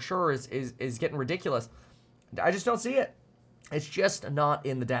inflation for sure is getting ridiculous, I just don't see it. It's just not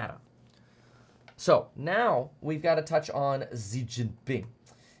in the data. So now we've got to touch on Xi Jinping.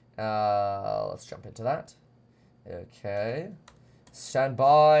 Let's jump into that. Okay. Stand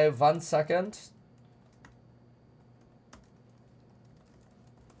by 1 second.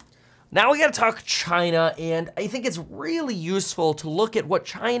 Now we got to talk China, and I think it's really useful to look at what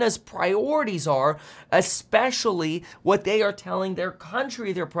China's priorities are, especially what they are telling their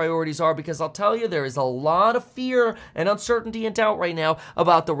country their priorities are, because I'll tell you, there is a lot of fear and uncertainty and doubt right now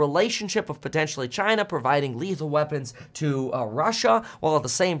about the relationship of potentially China providing lethal weapons to Russia, while at the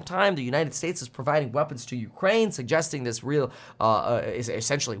same time the United States is providing weapons to Ukraine, suggesting this real is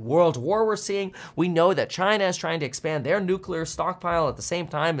essentially world war we're seeing. We know that China is trying to expand their nuclear stockpile at the same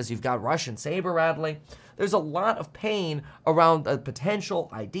time as you've got Russian saber rattling. There's a lot of pain around the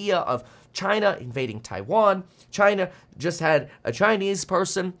potential idea of China invading Taiwan. China just had a Chinese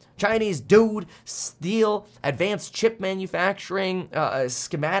dude steal advanced chip manufacturing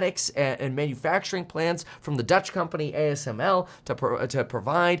schematics and manufacturing plans from the Dutch company ASML to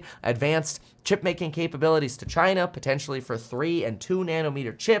provide advanced chip making capabilities to China, potentially for 3 and 2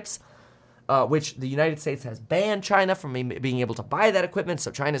 nanometer chips. Which the United States has banned China from being able to buy that equipment,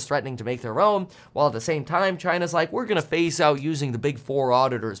 so China's threatening to make their own, while at the same time, China's like, we're going to phase out using the big 4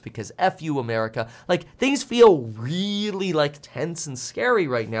 auditors because F you, America. Like, things feel really, tense and scary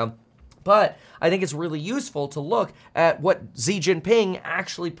right now. But I think it's really useful to look at what Xi Jinping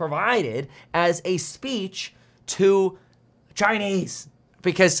actually provided as a speech to Chinese,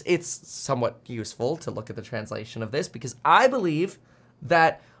 because it's somewhat useful to look at the translation of this, because I believe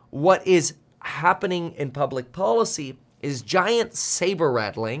that what is happening in public policy is giant saber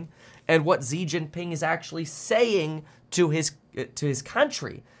rattling, and what Xi Jinping is actually saying to his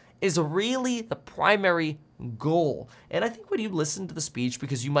country is really the primary goal. And I think when you listen to the speech,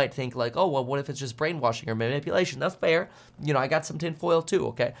 because you might think like, oh, well, what if it's just brainwashing or manipulation? That's fair. I got some tinfoil too,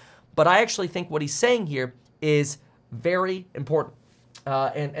 okay? But I actually think what he's saying here is very important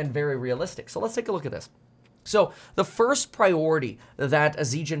and very realistic. So let's take a look at this. So the first priority that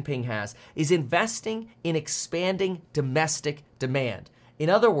Xi Jinping has is investing in expanding domestic demand. In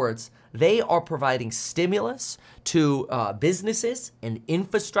other words, they are providing stimulus to businesses and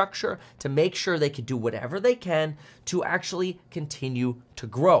infrastructure to make sure they can do whatever they can to actually continue to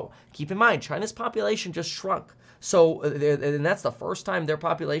grow. Keep in mind, China's population just shrunk. So, and that's the first time their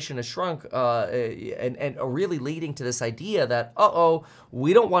population has shrunk, and really leading to this idea that,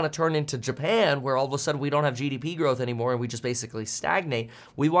 we don't want to turn into Japan, where all of a sudden we don't have GDP growth anymore and we just basically stagnate.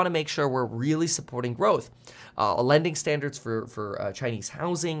 We want to make sure we're really supporting growth. Lending standards for Chinese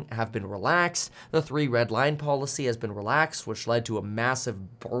housing have been relaxed. The 3 red line policy has been relaxed, which led to a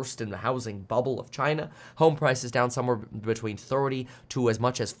massive burst in the housing bubble of China. Home prices down somewhere between 30 to as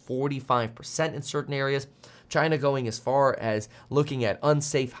much as 45% in certain areas. China going as far as looking at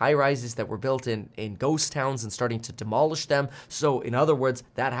unsafe high-rises that were built in ghost towns and starting to demolish them. So in other words,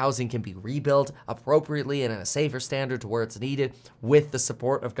 that housing can be rebuilt appropriately and at a safer standard to where it's needed with the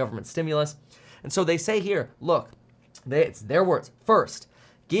support of government stimulus. And so they say here, look, it's their words. First,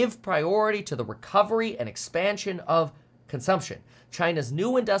 give priority to the recovery and expansion of consumption. China's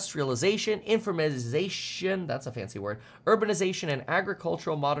new industrialization, informatization, that's a fancy word, urbanization, and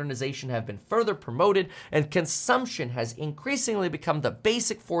agricultural modernization have been further promoted, and consumption has increasingly become the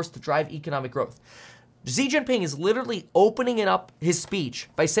basic force to drive economic growth. Xi Jinping is literally opening it up his speech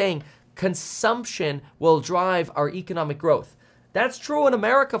by saying consumption will drive our economic growth. That's true in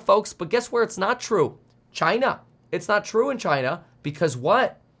America, folks, but guess where it's not true? China. It's not true in China because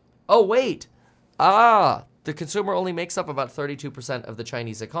what? Oh, wait. The consumer only makes up about 32% of the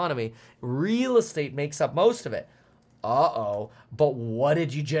Chinese economy. Real estate makes up most of it. But what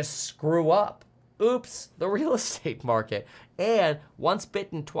did you just screw up? Oops, the real estate market. And once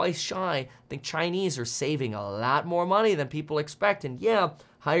bitten, twice shy, the Chinese are saving a lot more money than people expect. And yeah,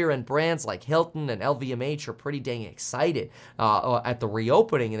 higher-end brands like Hilton and LVMH are pretty dang excited at the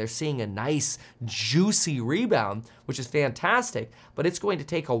reopening, and they're seeing a nice, juicy rebound, which is fantastic. But it's going to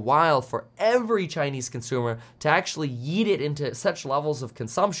take a while for every Chinese consumer to actually yeet it into such levels of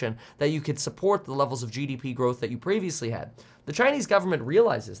consumption that you could support the levels of GDP growth that you previously had. The Chinese government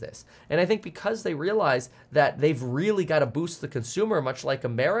realizes this, and I think because they realize that they've really got to boost the consumer, much like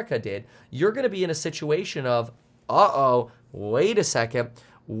America did, you're going to be in a situation of, wait a second,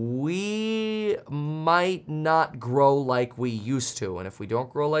 we might not grow like we used to. And if we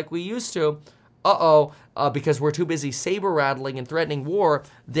don't grow like we used to, because we're too busy saber rattling and threatening war,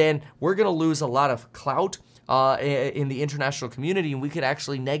 then we're going to lose a lot of clout in the international community, and we could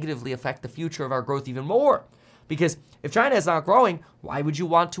actually negatively affect the future of our growth even more. Because if China is not growing, why would you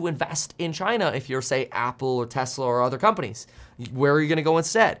want to invest in China if you're, say, Apple or Tesla or other companies? Where are you going to go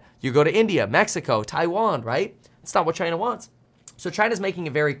instead? You go to India, Mexico, Taiwan, right? It's not what China wants. So China's making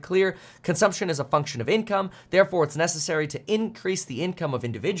it very clear, consumption is a function of income, therefore it's necessary to increase the income of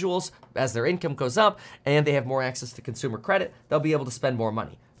individuals. As their income goes up and they have more access to consumer credit, they'll be able to spend more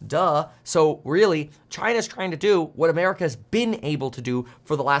money. Duh. So really, China's trying to do what America has been able to do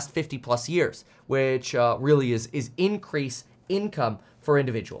for the last 50 plus years, which really is increase income for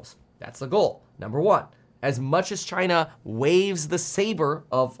individuals. That's the goal, number one. As much as China waves the saber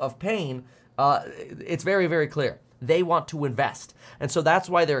of pain, it's very, very clear. They want to invest. And so that's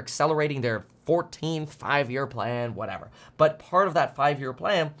why they're accelerating their 14th five-year plan, whatever. But part of that five-year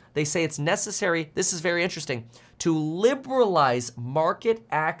plan, they say it's necessary, this is very interesting, to liberalize market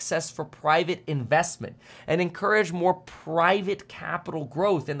access for private investment and encourage more private capital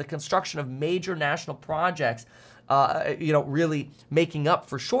growth in the construction of major national projects, really making up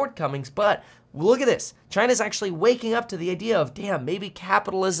for shortcomings. But look at this. China's actually waking up to the idea of, damn, maybe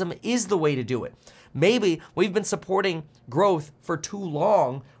capitalism is the way to do it. Maybe we've been supporting growth for too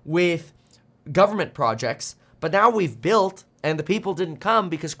long with government projects, but now we've built and the people didn't come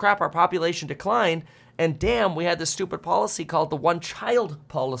because crap, our population declined. And damn, we had this stupid policy called the one-child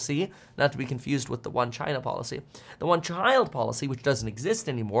policy, not to be confused with the one-China policy. The one-child policy, which doesn't exist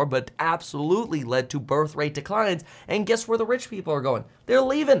anymore, but absolutely led to birth rate declines. And guess where the rich people are going? They're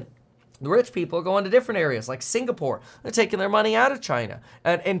leaving. The rich people are going to different areas like Singapore. They're taking their money out of China.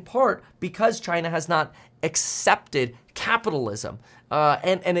 And in part because China has not accepted capitalism.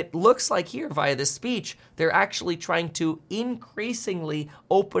 And it looks like here via this speech, they're actually trying to increasingly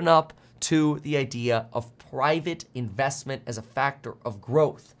open up to the idea of private investment as a factor of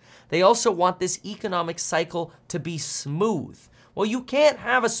growth. They also want this economic cycle to be smooth. Well, you can't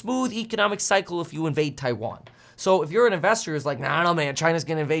have a smooth economic cycle if you invade Taiwan. So if you're an investor who's like, no, man, China's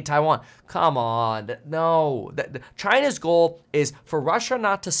going to invade Taiwan. Come on. No. China's goal is for Russia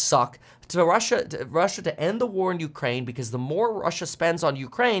not to suck, to Russia to end the war in Ukraine, because the more Russia spends on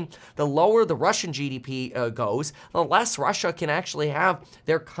Ukraine, the lower the Russian GDP goes, the less Russia can actually have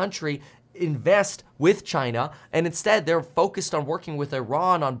their country invest with China, and instead they're focused on working with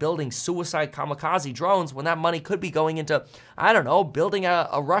Iran on building suicide kamikaze drones when that money could be going into, I don't know, building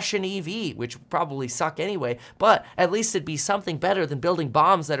a Russian EV, which would probably suck anyway, but at least it'd be something better than building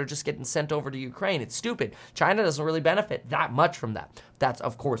bombs that are just getting sent over to Ukraine. It's stupid. China doesn't really benefit that much from that. That's,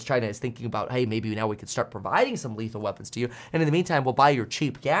 of course, China is thinking about, hey, maybe now we could start providing some lethal weapons to you, and in the meantime, we'll buy your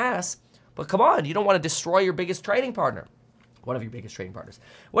cheap gas. But come on, you don't want to destroy your biggest trading partner. One of your biggest trading partners.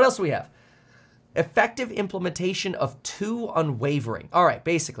 What else do we have? Effective implementation of two unwavering. All right,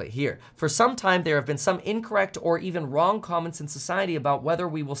 basically here, for some time there have been some incorrect or even wrong comments in society about whether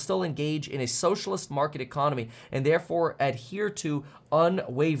we will still engage in a socialist market economy and therefore adhere to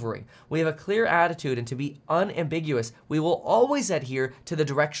unwavering. We have a clear attitude, and to be unambiguous, we will always adhere to the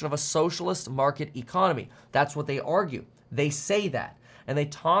direction of a socialist market economy. That's what they argue. They say that. And they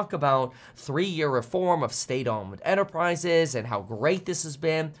talk about 3-year reform of state-owned enterprises and how great this has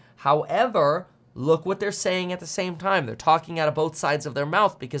been. However, look what they're saying at the same time. They're talking out of both sides of their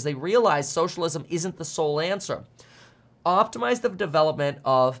mouth because they realize socialism isn't the sole answer. Optimize the development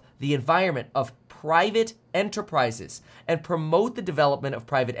of the environment of private enterprises and promote the development of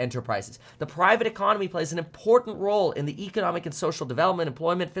private enterprises. The private economy plays an important role in the economic and social development,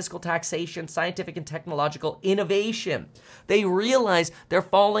 employment, fiscal taxation, scientific and technological innovation. They realize they're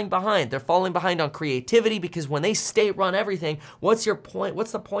falling behind. They're falling behind on creativity because when they state-run everything, what's your point?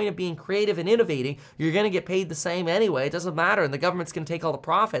 What's the point of being creative and innovating? You're going to get paid the same anyway. It doesn't matter, and the government's going to take all the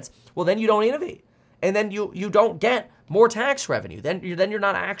profits. Well, then you don't innovate. And then you don't get more tax revenue. Then you're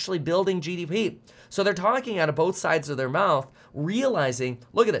not actually building GDP. So they're talking out of both sides of their mouth, realizing,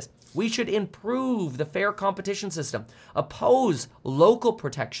 look at this, we should improve the fair competition system, oppose local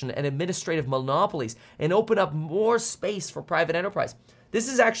protection and administrative monopolies, and open up more space for private enterprise.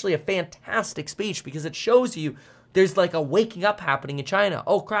 This is actually a fantastic speech because it shows you there's like a waking up happening in China.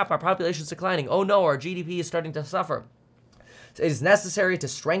 Oh crap, our population's declining. Oh no, our GDP is starting to suffer. It is necessary to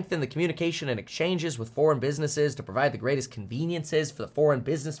strengthen the communication and exchanges with foreign businesses to provide the greatest conveniences for the foreign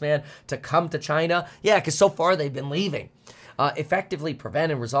businessman to come to China. Yeah, because so far they've been leaving. Effectively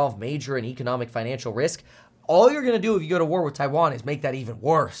prevent and resolve major and economic financial risk. All you're going to do if you go to war with Taiwan is make that even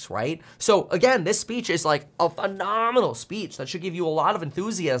worse, right? So again, this speech is like a phenomenal speech that should give you a lot of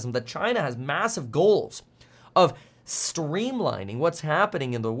enthusiasm that China has massive goals of streamlining what's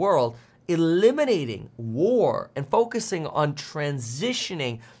happening in the world, eliminating war, and focusing on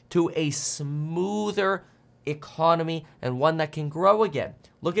transitioning to a smoother economy and one that can grow again.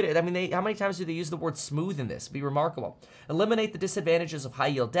 Look at it. I mean, how many times do they use the word smooth in this? It'd be remarkable. Eliminate the disadvantages of high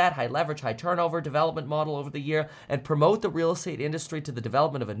yield debt, high leverage, high turnover development model over the year, and promote the real estate industry to the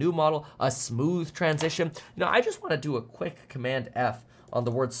development of a new model, a smooth transition. You know, I just want to do a quick Command F on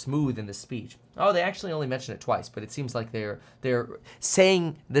the word smooth in this speech. Oh, they actually only mention it twice, but it seems like they're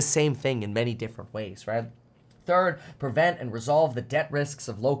saying the same thing in many different ways, right? Third, prevent and resolve the debt risks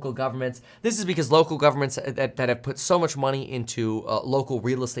of local governments. This is because local governments that have put so much money into local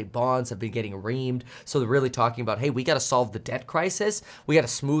real estate bonds have been getting reamed. So they're really talking about, hey, we got to solve the debt crisis. We got to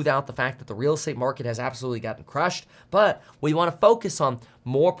smooth out the fact that the real estate market has absolutely gotten crushed. But we want to focus on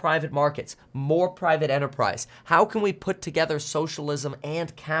more private markets, more private enterprise. How can we put together socialism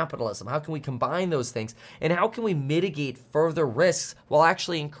and capitalism? How can we combine those things? And how can we mitigate further risks while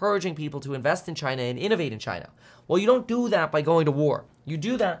actually encouraging people to invest in China and innovate in China? Well, you don't do that by going to war. You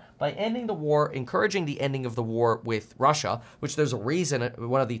do that by ending the war, encouraging the ending of the war with Russia, which there's a reason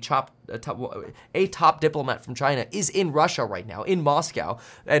one of the top diplomat from China is in Russia right now, in Moscow,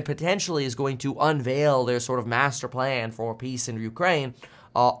 and potentially is going to unveil their sort of master plan for peace in Ukraine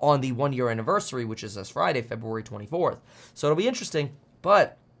on the 1-year anniversary, which is this Friday, February 24th. So it'll be interesting,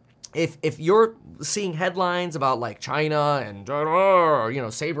 but if you're seeing headlines about like China and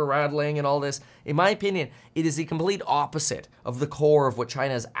saber rattling and all this, in my opinion, it is the complete opposite of the core of what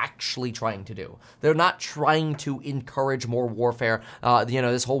China is actually trying to do. They're not trying to encourage more warfare.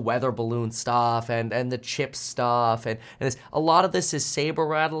 This whole weather balloon stuff and the chip stuff and this, a lot of this is saber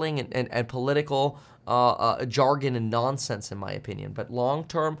rattling and political jargon and nonsense, in my opinion. But long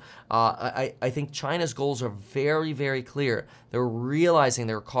term, I think China's goals are very, very clear. They're realizing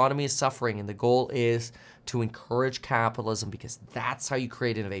their economy is suffering, and the goal is to encourage capitalism because that's how you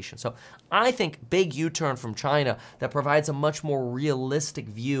create innovation. So I think big U-turn from China that provides a much more realistic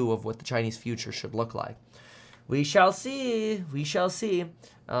view of what the Chinese future should look like. We shall see. We shall see.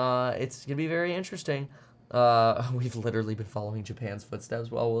 It's going to be very interesting. We've literally been following Japan's footsteps.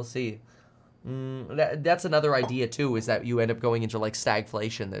 Well, we'll see. That's another idea too, is that you end up going into like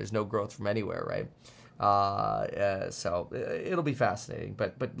stagflation. There's no growth from anywhere, right? So it'll be fascinating.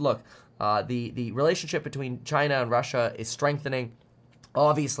 But look, the relationship between China and Russia is strengthening.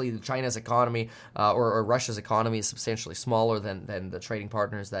 Obviously, China's economy or Russia's economy is substantially smaller than the trading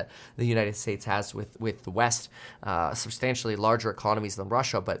partners that the United States has with the West, substantially larger economies than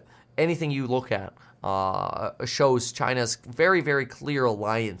Russia. But anything you look at shows China's very, very clear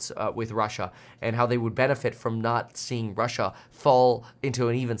alliance with Russia and how they would benefit from not seeing Russia fall into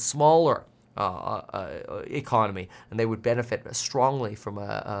an even smaller economy, and they would benefit strongly from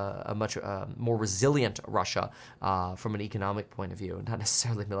a much more resilient Russia from an economic point of view, and not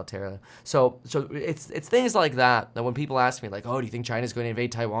necessarily militarily. So it's things like that when people ask me, like, oh, do you think China's going to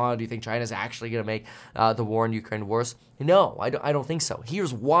invade Taiwan? Do you think China's actually going to make the war in Ukraine worse? No, I don't think so.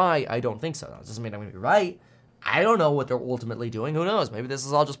 Here's why I don't think so. That doesn't mean I'm going to be right. I don't know what they're ultimately doing. Who knows? Maybe this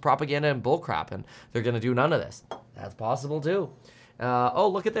is all just propaganda and bullcrap, and they're going to do none of this. That's possible too. Oh,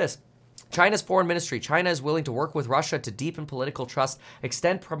 look at this. China's foreign ministry. China is willing to work with Russia to deepen political trust,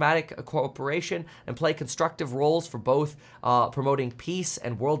 extend pragmatic cooperation, and play constructive roles for both promoting peace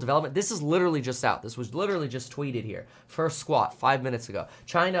and world development. This is literally just out. This was literally just tweeted here. First squat, 5 minutes ago.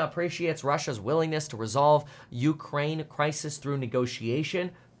 China appreciates Russia's willingness to resolve Ukraine crisis through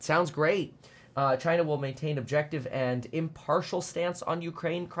negotiation. Sounds great. China will maintain objective and impartial stance on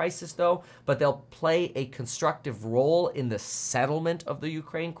Ukraine crisis, though, but they'll play a constructive role in the settlement of the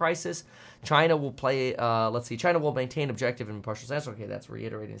Ukraine crisis. China will play, China will maintain objective and impartial stance. Okay, that's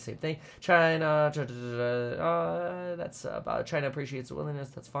reiterating the same thing. China, that's about China appreciates the willingness.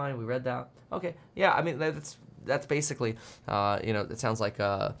 That's fine. We read that. Okay, yeah, I mean, that's basically, it sounds like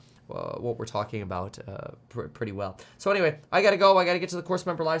what we're talking about pretty well. So anyway, I got to go. I got to get to the course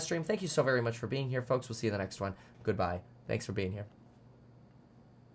member live stream. Thank you so very much for being here, folks. We'll see you in the next one. Goodbye. Thanks for being here.